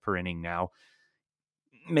per inning now.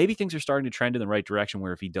 Maybe things are starting to trend in the right direction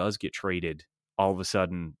where if he does get traded, all of a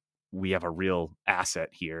sudden we have a real asset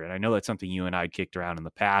here. And I know that's something you and I kicked around in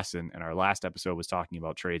the past, and our last episode was talking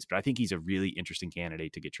about trades, but I think he's a really interesting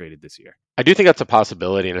candidate to get traded this year. I do think that's a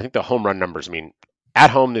possibility, and I think the home run numbers, I mean, at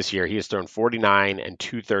home this year, he has thrown 49 and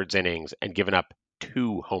 2/3 innings and given up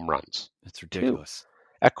 2 home runs. It's ridiculous. 2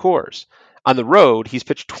 at Coors. On the road, he's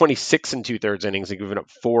pitched 26 and 2/3 innings and given up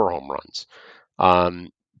 4 home runs.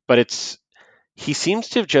 But he seems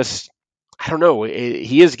to have just, I don't know.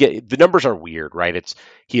 The numbers are weird, right?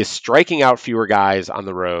 He is striking out fewer guys on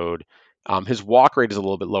the road. His walk rate is a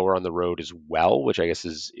little bit lower on the road as well, which I guess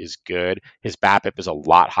is good. His BABIP is a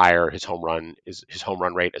lot higher. His home run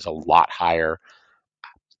rate is a lot higher.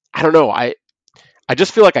 I don't know. I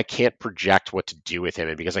just feel like I can't project what to do with him,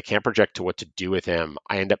 and because I can't project what to do with him,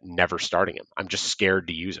 I end up never starting him. I'm just scared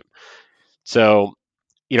to use him. So,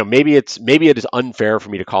 maybe it is unfair for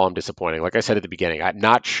me to call him disappointing. Like I said at the beginning, I'm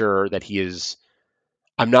not sure it's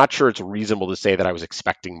reasonable to say that I was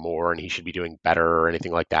expecting more and he should be doing better or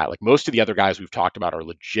anything like that. Like most of the other guys we've talked about are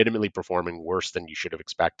legitimately performing worse than you should have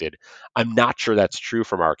expected. I'm not sure that's true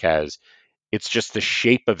for Marquez. It's just the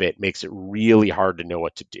shape of it makes it really hard to know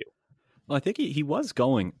what to do. Well, I think he was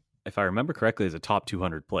going, if I remember correctly, as a top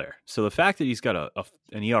 200 player. So the fact that he's got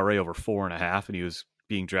an ERA over 4.5 and he was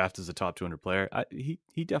being drafted as a top 200 player, he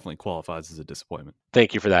definitely qualifies as a disappointment.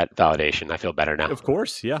 Thank you for that validation. I feel better now. Of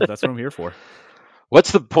course. Yeah, that's what I'm here for.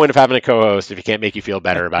 What's the point of having a co-host if he can't make you feel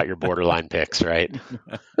better about your borderline picks, right?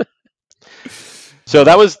 So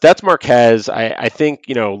that's Marquez. I think,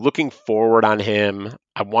 looking forward on him,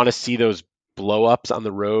 I want to see those blow-ups on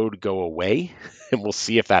the road go away, and we'll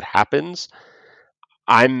see if that happens.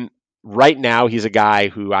 Right now, he's a guy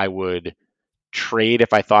who I would trade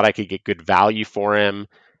if I thought I could get good value for him.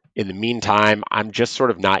 In the meantime, I'm just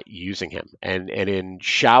sort of not using him. And in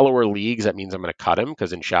shallower leagues, that means I'm going to cut him,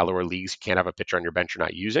 because in shallower leagues, you can't have a pitcher on your bench you're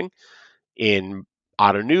not using. In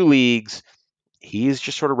auto new leagues, he's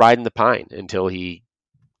just sort of riding the pine until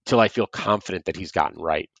I feel confident that he's gotten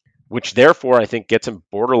right, which therefore I think gets him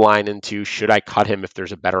borderline into, should I cut him if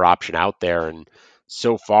there's a better option out there? And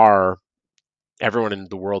so far, everyone in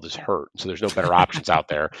the world is hurt, so there's no better options out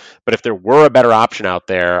there. But if there were a better option out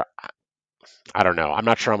there, I don't know. I'm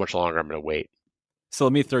not sure how much longer I'm going to wait. So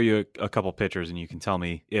let me throw you a couple pitchers, and you can tell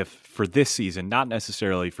me if for this season, not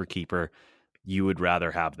necessarily for keeper, you would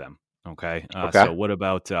rather have them. Okay. So what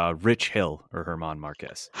about Rich Hill or German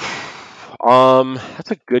Marquez?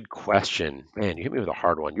 That's a good question. Man, you hit me with a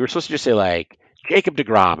hard one. You were supposed to just say like Jacob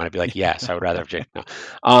deGrom, and I'd be like, yes, I would rather have Jacob. No.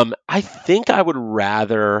 I think I would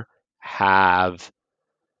rather have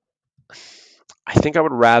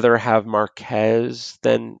Marquez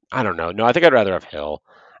than, I don't know. No, I think I'd rather have Hill.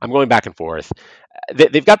 I'm going back and forth.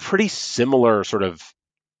 They've got pretty similar sort of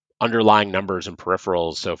underlying numbers and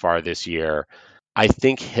peripherals so far this year. I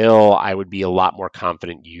think Hill, I would be a lot more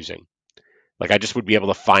confident using. Like I just would be able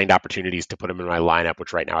to find opportunities to put him in my lineup,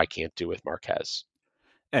 which right now I can't do with Marquez.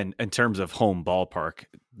 And in terms of home ballpark,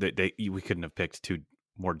 we couldn't have picked two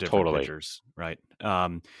more different pitchers, right?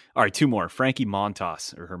 All right, two more: Frankie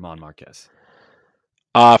Montas or German Marquez.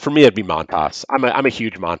 For me, it'd be Montas. I'm a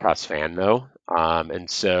huge Montas fan, though, and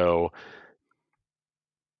so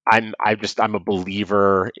I'm a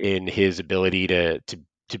believer in his ability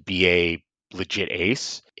to be a legit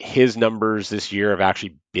ace. His numbers this year have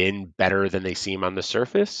actually been better than they seem on the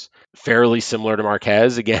surface. Fairly similar to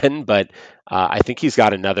Marquez again, but I think he's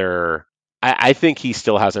got another. I think he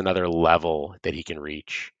still has another level that he can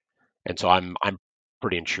reach, and so I'm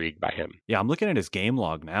pretty intrigued by him. Yeah, I'm looking at his game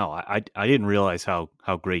log now. I didn't realize how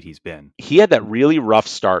great he's been. He had that really rough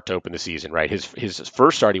start to open the season, right? His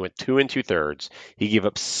first start, he went 2 2/3. He gave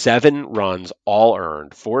up 7 runs, all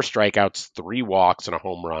earned, 4 strikeouts, 3 walks, and a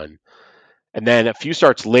home run. And then a few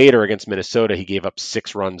starts later against Minnesota, he gave up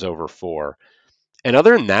 6 runs over 4. And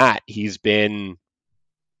other than that, he's been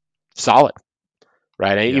solid,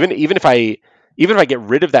 right? Yeah. Even if I get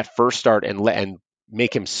rid of that first start and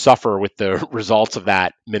make him suffer with the results of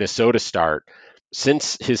that Minnesota start,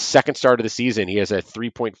 since his second start of the season, he has a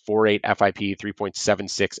 3.48 FIP,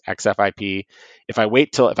 3.76 xFIP. If I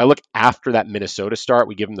look after that Minnesota start,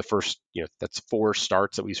 we give him the first, that's 4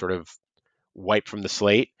 starts that we sort of wiped from the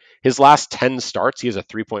slate. His last 10 starts, he has a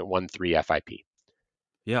 3.13 FIP.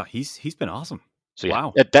 Yeah, he's been awesome. So yeah,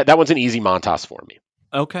 wow. That one's an easy Montas for me.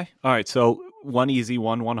 Okay. All right. So one easy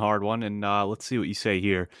one hard one. And let's see what you say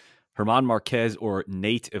here. Herman Marquez or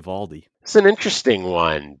Nate Evaldi? It's an interesting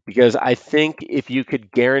one because I think if you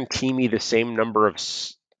could guarantee me the same number of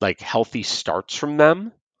like healthy starts from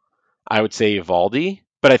them, I would say Evaldi.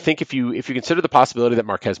 But I think if you consider the possibility that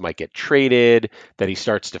Marquez might get traded, that he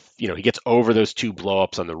starts to he gets over those two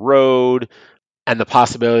blowups on the road, and the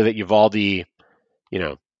possibility that Evaldi, you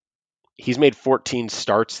know, he's made 14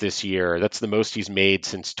 starts this year. That's the most he's made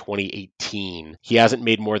since 2018. He hasn't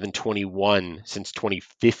made more than 21 since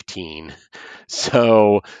 2015.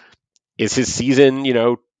 So is his season,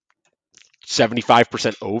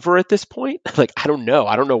 75% over at this point? Like, I don't know.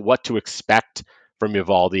 I don't know what to expect from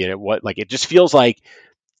Evaldi, and it just feels like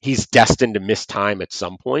he's destined to miss time at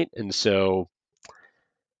some point. And so,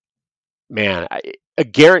 man,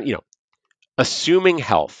 assuming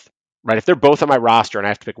health, right? If they're both on my roster and I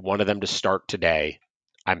have to pick one of them to start today,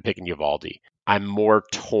 I'm picking Evaldi. I'm more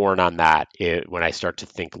torn on that when I start to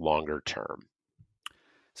think longer term.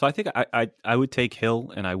 So I think I would take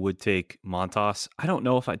Hill and I would take Montas. I don't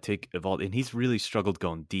know if I'd take Evaldi, and he's really struggled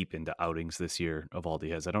going deep into outings this year.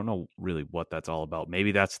 Evaldi has. I don't know really what that's all about.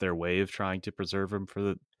 Maybe that's their way of trying to preserve him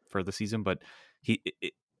for the season. But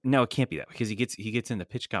no, it can't be that because he gets into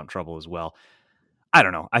pitch count trouble as well. I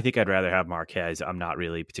don't know. I think I'd rather have Marquez. I'm not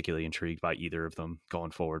really particularly intrigued by either of them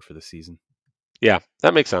going forward for the season. Yeah,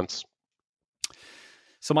 that makes sense.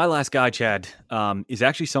 So my last guy, Chad, is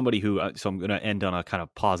actually somebody who. So I'm going to end on a kind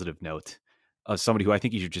of positive note. Somebody who I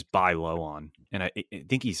think you should just buy low on, and I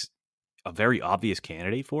think he's a very obvious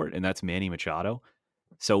candidate for it, and that's Manny Machado.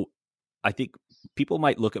 So I think people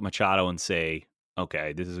might look at Machado and say,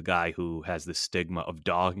 okay, this is a guy who has this stigma of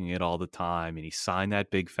dogging it all the time, and he signed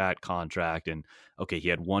that big fat contract, and okay, he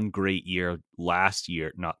had one great year last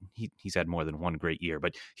year. He's had more than one great year,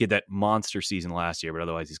 but he had that monster season last year, but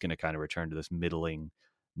otherwise he's going to kind of return to this middling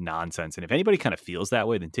nonsense. And if anybody kind of feels that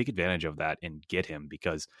way, then take advantage of that and get him,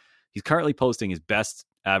 because he's currently posting his best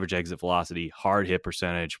average exit velocity, hard hit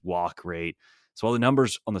percentage, walk rate. So while the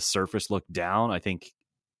numbers on the surface look down, I think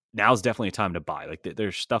now's definitely a time to buy. Like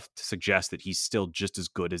there's stuff to suggest that he's still just as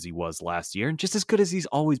good as he was last year and just as good as he's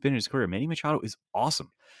always been in his career. Manny Machado is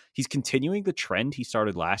awesome. He's continuing the trend he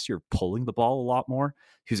started last year, pulling the ball a lot more.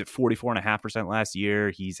 He was at 44.5% last year.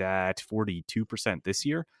 He's at 42% this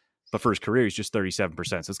year. But for his career, he's just 37%.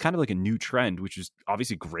 So it's kind of like a new trend, which is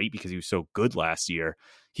obviously great because he was so good last year.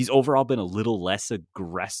 He's overall been a little less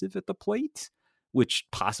aggressive at the plate, which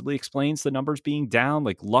possibly explains the numbers being down.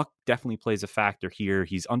 Like luck definitely plays a factor here.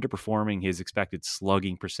 He's underperforming his expected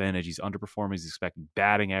slugging percentage. He's underperforming his expected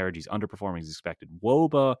batting average. He's underperforming his expected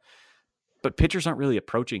WOBA. But pitchers aren't really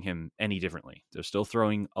approaching him any differently. They're still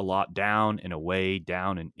throwing a lot down and away,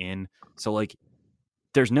 down and in. So like,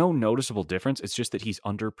 there's no noticeable difference. It's just that he's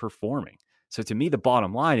underperforming. So to me, the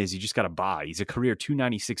bottom line is you just got to buy. He's a career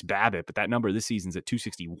 296 BABIP, but that number this season's at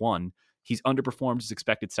 261. He's underperformed his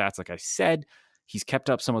expected stats. Like I said, he's kept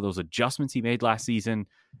up some of those adjustments he made last season.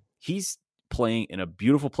 He's playing in a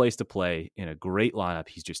beautiful place to play in a great lineup.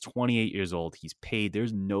 He's just 28 years old. He's paid.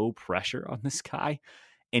 There's no pressure on this guy.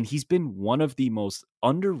 And he's been one of the most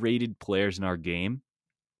underrated players in our game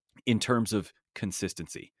in terms of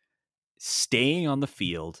consistency. Staying on the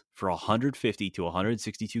field for 150 to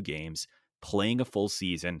 162 games, playing a full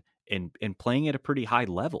season, and playing at a pretty high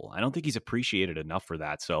level. I don't think he's appreciated enough for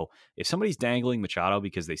that. So if somebody's dangling Machado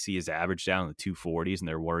because they see his average down in the 240s and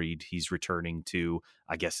they're worried he's returning to,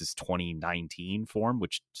 I guess, his 2019 form,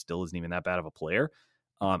 which still isn't even that bad of a player,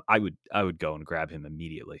 I would go and grab him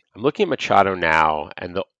immediately. I'm looking at Machado now,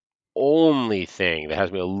 and the only thing that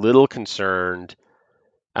has me a little concerned,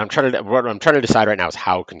 what I'm trying to decide right now is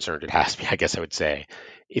how concerned it has me, I guess I would say.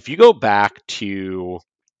 If you go back to,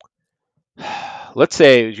 let's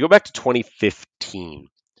say, you go back to 2015.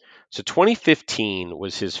 So 2015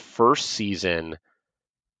 was his first season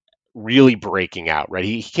really breaking out, right?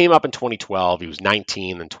 He came up in 2012. He was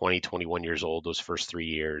 19 and 20, 21 years old those first 3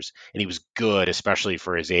 years. And he was good, especially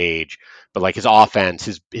for his age. But like his offense,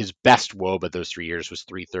 his best WOBA those 3 years was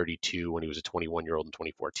 332 when he was a 21-year-old in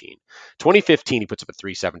 2014. 2015, he puts up a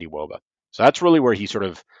 370 WOBA. So that's really where he sort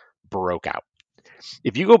of broke out.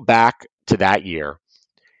 If you go back to that year,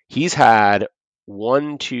 he's had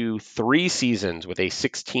 3 seasons with a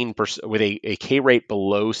 16% with a K rate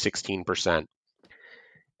below 16%.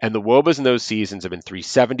 And the WOBAs in those seasons have been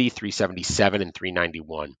 370, 377, and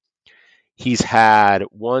 391. He's had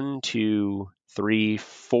 4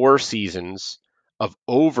 seasons of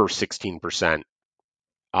over 16%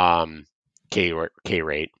 K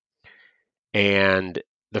rate. And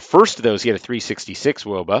the first of those, he had a 366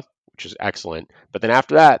 WOBA, which is excellent. But then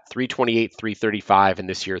after that, 328, 335, and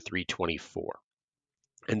this year, 324.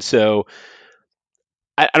 And so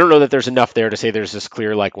I don't know that there's enough there to say there's this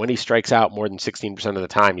clear, like, when he strikes out more than 16% of the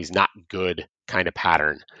time, he's not good kind of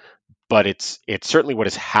pattern. But it's certainly what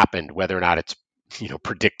has happened, whether or not it's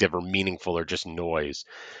predictive or meaningful or just noise.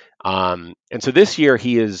 And so this year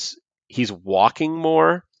he's walking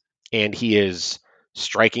more and he is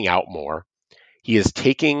striking out more. He is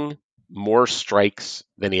taking more strikes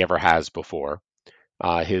than he ever has before.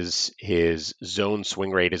 His zone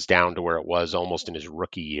swing rate is down to where it was almost in his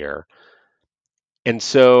rookie year. And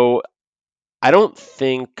so I don't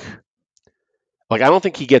think I don't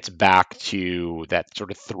think he gets back to that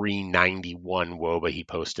sort of 391 WOBA he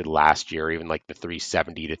posted last year, even like the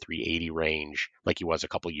 370 to 380 range like he was a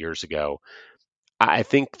couple years ago. I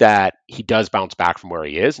think that he does bounce back from where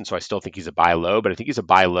he is, and so I still think he's a buy low, but I think he's a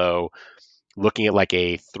buy low looking at like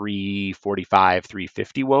a 345,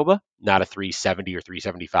 350 WOBA, not a 370 or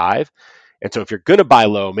 375. And so if you're going to buy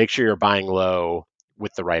low, make sure you're buying low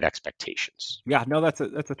with the right expectations. Yeah, no, that's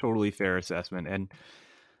a totally fair assessment. And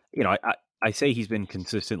I say he's been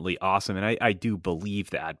consistently awesome, and I do believe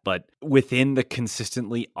that. But within the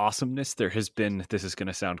consistently awesomeness, there has been, this is going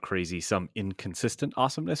to sound crazy, some inconsistent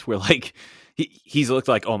awesomeness where like he's looked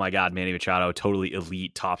like, oh my God, Manny Machado, totally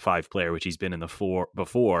elite top 5 player, which he's been in the 4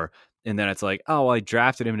 before. And then it's like, oh, I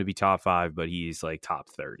drafted him to be top 5, but he's like top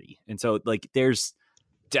 30. And so like there's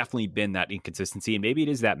definitely been that inconsistency, and maybe it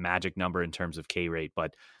is that magic number in terms of K rate,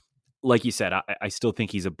 but like you said, I still think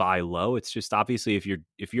he's a buy low. It's just obviously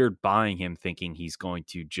if you're buying him thinking he's going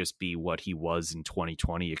to just be what he was in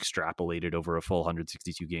 2020 extrapolated over a full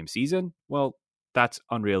 162 game season, well, that's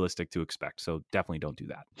unrealistic to expect. So definitely don't do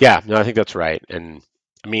that. Yeah, no, I think that's right. And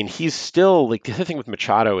I mean, he's still like, the other thing with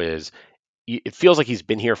Machado is it feels like he's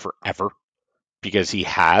been here forever because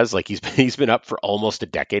he's been up for almost a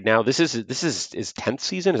decade now. This is his 10th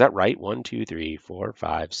season. Is that right? 1, 2, 3, 4,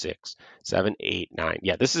 5, 6, 7, 8, 9.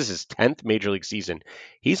 Yeah, this is his 10th major league season.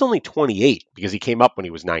 He's only 28 because he came up when he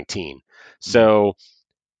was 19. So,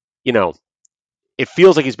 it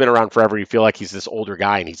feels like he's been around forever. You feel like he's this older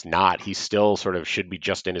guy, and he's not. He still sort of should be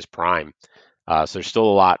just in his prime. So there's still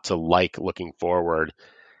a lot to like looking forward,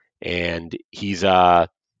 and he's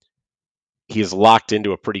locked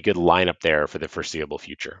into a pretty good lineup there for the foreseeable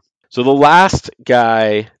future. So the last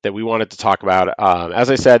guy that we wanted to talk about,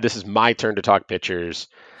 as I said, this is my turn to talk pitchers.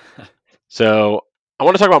 So I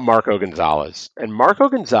want to talk about Marco Gonzalez. And Marco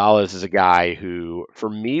Gonzalez is a guy who, for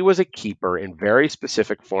me, was a keeper in very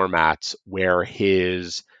specific formats where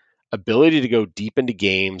his ability to go deep into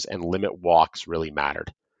games and limit walks really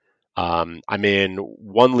mattered. I'm in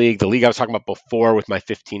one league, the league I was talking about before with my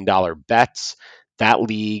 $15 bets. That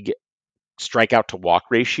league, strikeout to walk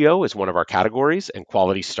ratio is one of our categories, and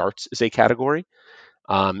quality starts is a category.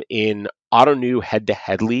 In auto new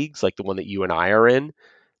head-to-head leagues, like the one that you and I are in,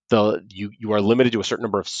 you are limited to a certain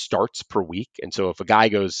number of starts per week, and so if a guy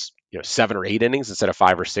goes 7 or 8 innings instead of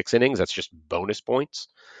 5 or 6 innings, that's just bonus points.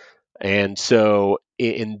 And so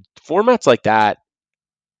in formats like that,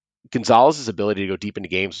 Gonzalez's ability to go deep into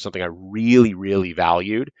games was something I really, really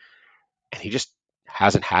valued, and he just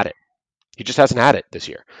hasn't had it. He just hasn't had it this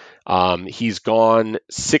year. He's gone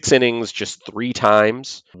 6 innings just 3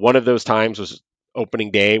 times. One of those times was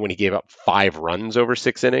opening day when he gave up 5 runs over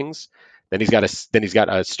 6 innings. Then he's got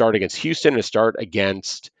a start against Houston and a start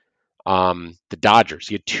against the Dodgers.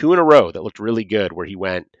 He had 2 in a row that looked really good, where he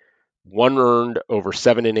went 1 earned over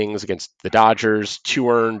 7 innings against the Dodgers, 2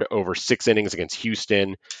 earned over 6 innings against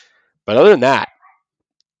Houston. But other than that,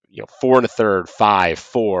 4 and a third, 5,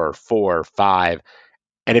 4, 4, 5.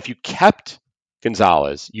 And if you kept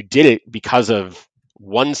Gonzalez, you did it because of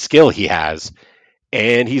one skill he has,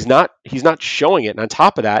 and he's not showing it. And on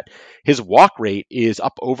top of that, his walk rate is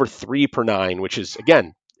up over 3 per 9, which is,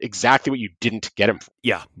 again, exactly what you didn't get him for.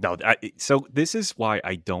 Yeah, no. So this is why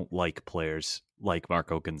I don't like players like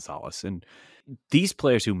Marco Gonzalez. And these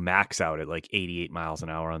players who max out at like 88 miles an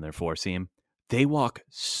hour on their 4-seam, they walk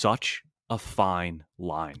such a fine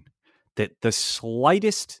line that the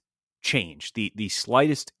slightest change, the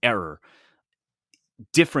slightest error,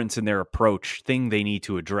 difference in their approach, thing they need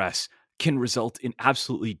to address can result in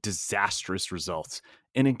absolutely disastrous results.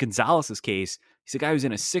 And in Gonzalez's case, he's a guy who's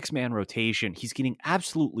in a 6-man rotation. He's getting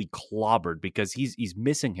absolutely clobbered because he's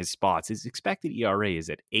missing his spots. His expected ERA is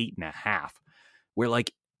at 8.5, where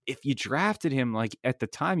like if you drafted him, like at the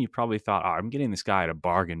time, you probably thought, I'm getting this guy at a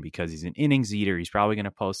bargain because he's an innings eater. He's probably going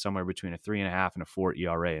to post somewhere between a 3.5 and a 4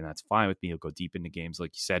 ERA, and that's fine with me. He'll go deep into games,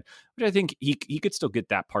 like you said, which I think he could still get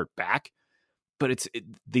that part back. But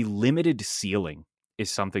the limited ceiling is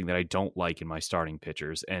something that I don't like in my starting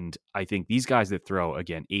pitchers. And I think these guys that throw,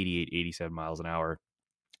 again, 88, 87 miles an hour,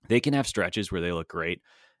 they can have stretches where they look great.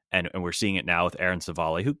 And we're seeing it now with Aaron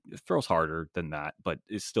Savale, who throws harder than that, but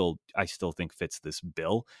I still think fits this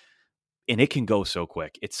bill. And it can go so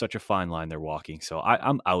quick. It's such a fine line they're walking. So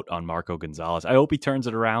I'm out on Marco Gonzalez. I hope he turns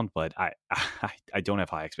it around, but I don't have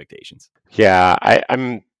high expectations. Yeah,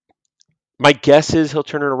 I'm. My guess is he'll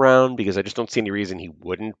turn it around because I just don't see any reason he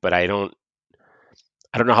wouldn't. But I don't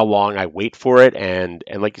know how long I wait for it. And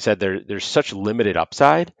like you said, there's such limited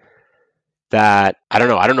upside that I don't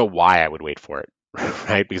know. I don't know why I would wait for it,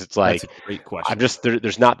 right? Because it's like That's a great question. I'm just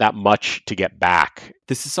there's not that much to get back.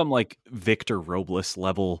 This is some like Victor Robles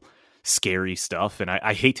level scary stuff, and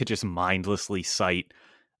I hate to just mindlessly cite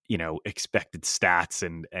expected stats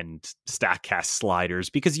and StatCast sliders,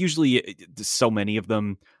 because usually so many of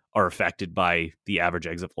them are affected by the average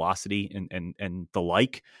exit velocity and the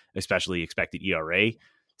like, especially expected ERA.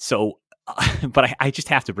 So but I just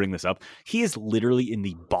have to bring this up. He is literally in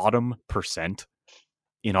the bottom percent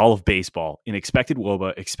in all of baseball in expected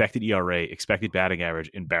WOBA, expected ERA, expected batting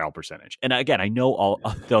average, and barrel percentage. And again, I know all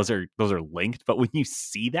those are linked, but when you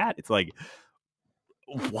see that, it's like,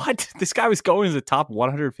 what? This guy was going as a top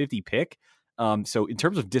 150 pick. So in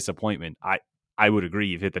terms of disappointment, I would agree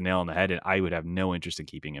you've hit the nail on the head, and I would have no interest in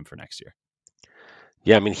keeping him for next year.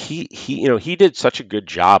 Yeah, I mean he did such a good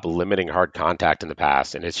job limiting hard contact in the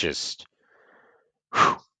past, and it's just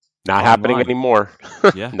not happening anymore.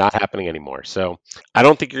 Yeah. Not happening anymore. So I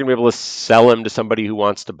don't think you're gonna be able to sell him to somebody who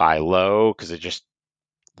wants to buy low, because it just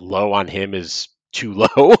low on him is too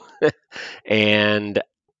low. And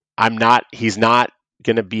he's not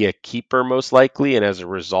gonna be a keeper most likely, and as a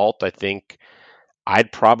result, I think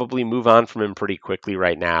I'd probably move on from him pretty quickly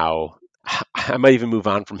right now. I might even move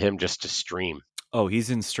on from him just to stream. Oh, he's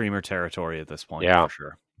in streamer territory at this point, Yeah. for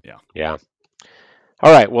sure. Yeah.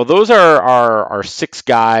 All right. Well, those are our 6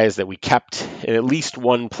 guys that we kept in at least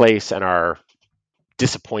one place and are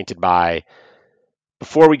disappointed by.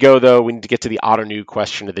 Before we go, though, we need to get to the Ottoneu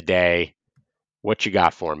question of the day. What you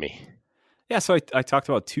got for me? Yeah, so I talked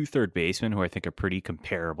about 2 third basemen who I think are pretty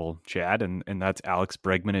comparable, Chad, and that's Alex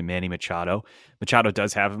Bregman and Manny Machado. Machado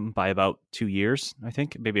does have him by about 2 years, I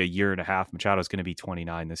think, maybe a year and a half. Machado's going to be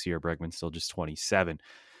 29 this year. Bregman's still just 27.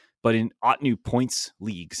 But in Ottoneu points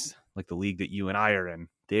leagues, like the league that you and I are in,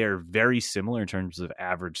 they are very similar in terms of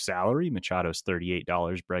average salary. Machado's $38,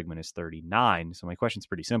 Bregman is $39. So my question's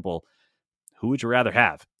pretty simple. Who would you rather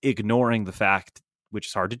have? Ignoring the fact, which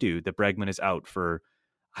is hard to do, that Bregman is out for,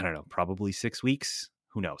 I don't know, probably 6 weeks.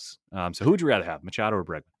 Who knows? So who would you rather have, Machado or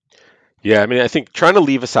Bregman? Yeah, I mean, I think trying to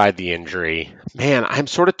leave aside the injury, man, I'm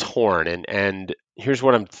sort of torn. And here's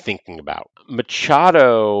what I'm thinking about.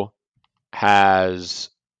 Machado has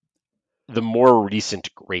the more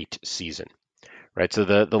recent great season, right? So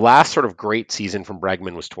the last sort of great season from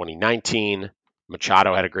Bregman was 2019.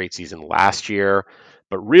 Machado had a great season last year,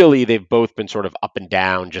 but really they've both been sort of up and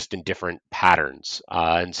down, just in different patterns.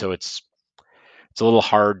 And so it's a little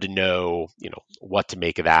hard to know, what to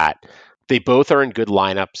make of that. They both are in good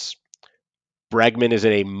lineups. Bregman is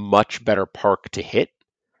in a much better park to hit,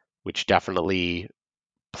 which definitely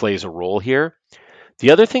plays a role here.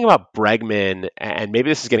 The other thing about Bregman, and maybe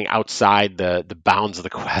this is getting outside the bounds of the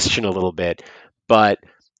question a little bit, but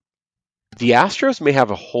the Astros may have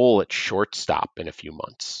a hole at shortstop in a few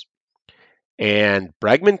months. And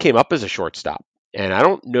Bregman came up as a shortstop. And I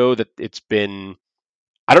don't know if it's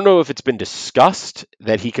been discussed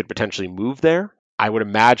that he could potentially move there. I would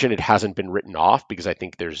imagine it hasn't been written off, because I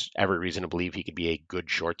think there's every reason to believe he could be a good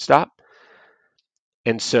shortstop.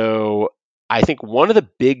 And so I think one of the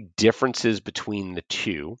big differences between the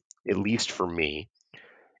two, at least for me,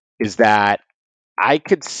 is that I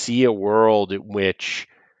could see a world in which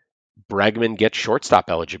Bregman gets shortstop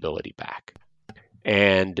eligibility back.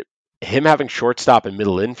 And him having shortstop and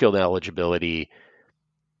middle infield eligibility,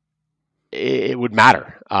 it would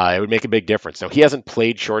matter. It would make a big difference. Now, he hasn't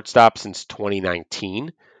played shortstop since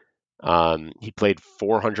 2019. He played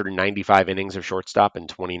 495 innings of shortstop in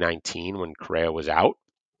 2019 when Correa was out.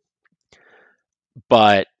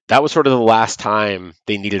 But that was sort of the last time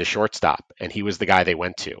they needed a shortstop, and he was the guy they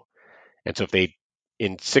went to. And so if they,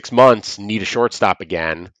 in 6 months, need a shortstop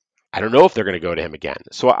again, I don't know if they're going to go to him again.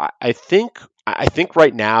 So I think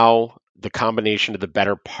right now the combination of the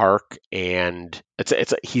better park, and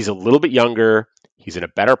he's a little bit younger, he's in a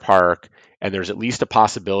better park, and there's at least a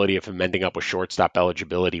possibility of him ending up with shortstop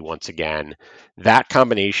eligibility once again. That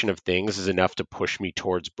combination of things is enough to push me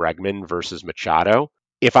towards Bregman versus Machado.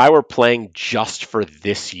 If I were playing just for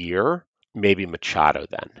this year, maybe Machado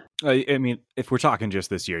then. I mean, if we're talking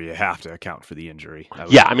just this year, you have to account for the injury.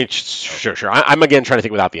 Yeah, I mean, sure. I'm again trying to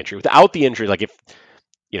think without the injury. Without the injury, like if,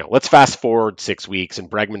 let's fast forward 6 weeks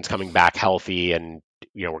and Bregman's coming back healthy and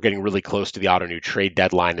we're getting really close to the auto new trade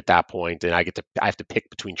deadline at that point, and I have to pick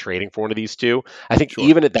between trading for one of these two. I think Sure.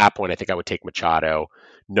 even at that point, I think I would take Machado,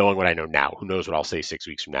 knowing what I know now. Who knows what I'll say 6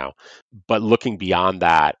 weeks from now? But looking beyond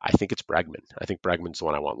that, I think it's Bregman. I think Bregman's the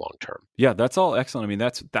one I want long term. Yeah, that's all excellent. I mean,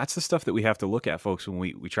 that's the stuff that we have to look at, folks, when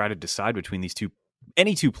we try to decide between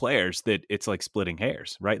any two players. That it's like splitting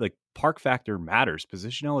hairs, right? Like park factor matters,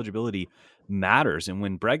 position eligibility matters, and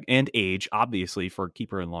when and age, obviously, for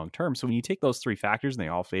keeper and long term. So when you take those three factors and they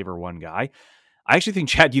all favor one guy, I actually think,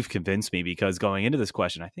 Chad, you've convinced me, because going into this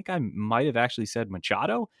question, I think I might have actually said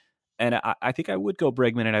Machado, and I think I would go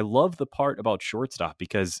Bregman. And I love the part about shortstop,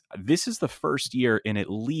 because this is the first year in at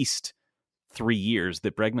least 3 years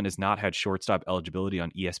that Bregman has not had shortstop eligibility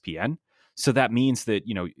on ESPN. So that means that,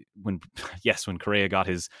 when Correa got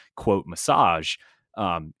his quote massage,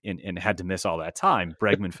 and had to miss all that time,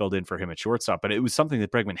 Bregman filled in for him at shortstop. But it was something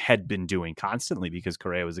that Bregman had been doing constantly, because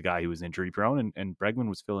Correa was a guy who was injury prone, and Bregman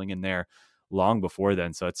was filling in there long before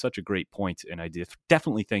then. So it's such a great point, and I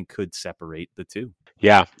definitely think could separate the two.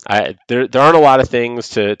 Yeah, there aren't a lot of things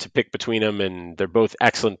to pick between them, and they're both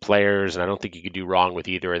excellent players, and I don't think you could do wrong with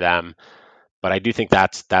either of them. But I do think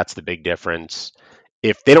that's the big difference.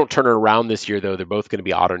 If they don't turn it around this year, though, they're both going to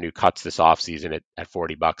be auto new cuts this offseason at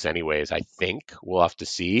 $40 anyways. I think we'll have to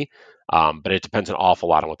see, but it depends an awful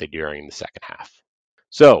lot on what they do during the second half.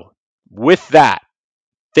 So with that,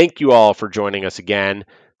 thank you all for joining us again.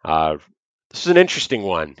 This is an interesting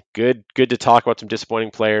one. Good to talk about some disappointing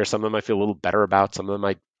players. Some of them I feel a little better about. Some of them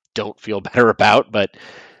I don't feel better about, but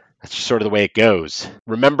that's just sort of the way it goes.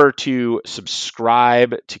 Remember to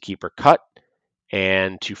subscribe to Keep or Cut,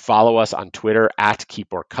 and to follow us on Twitter at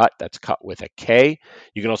Keep or Cut. That's cut with a K.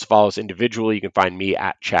 You can also follow us individually. You can find me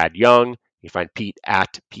at Chad Young. You can find Pete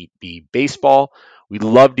at Pete B Baseball. We'd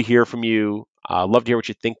love to hear from you. Love to hear what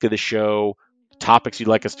you think of the show, topics you'd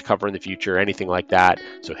like us to cover in the future, anything like that.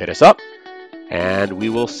 So hit us up, and we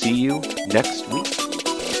will see you next week.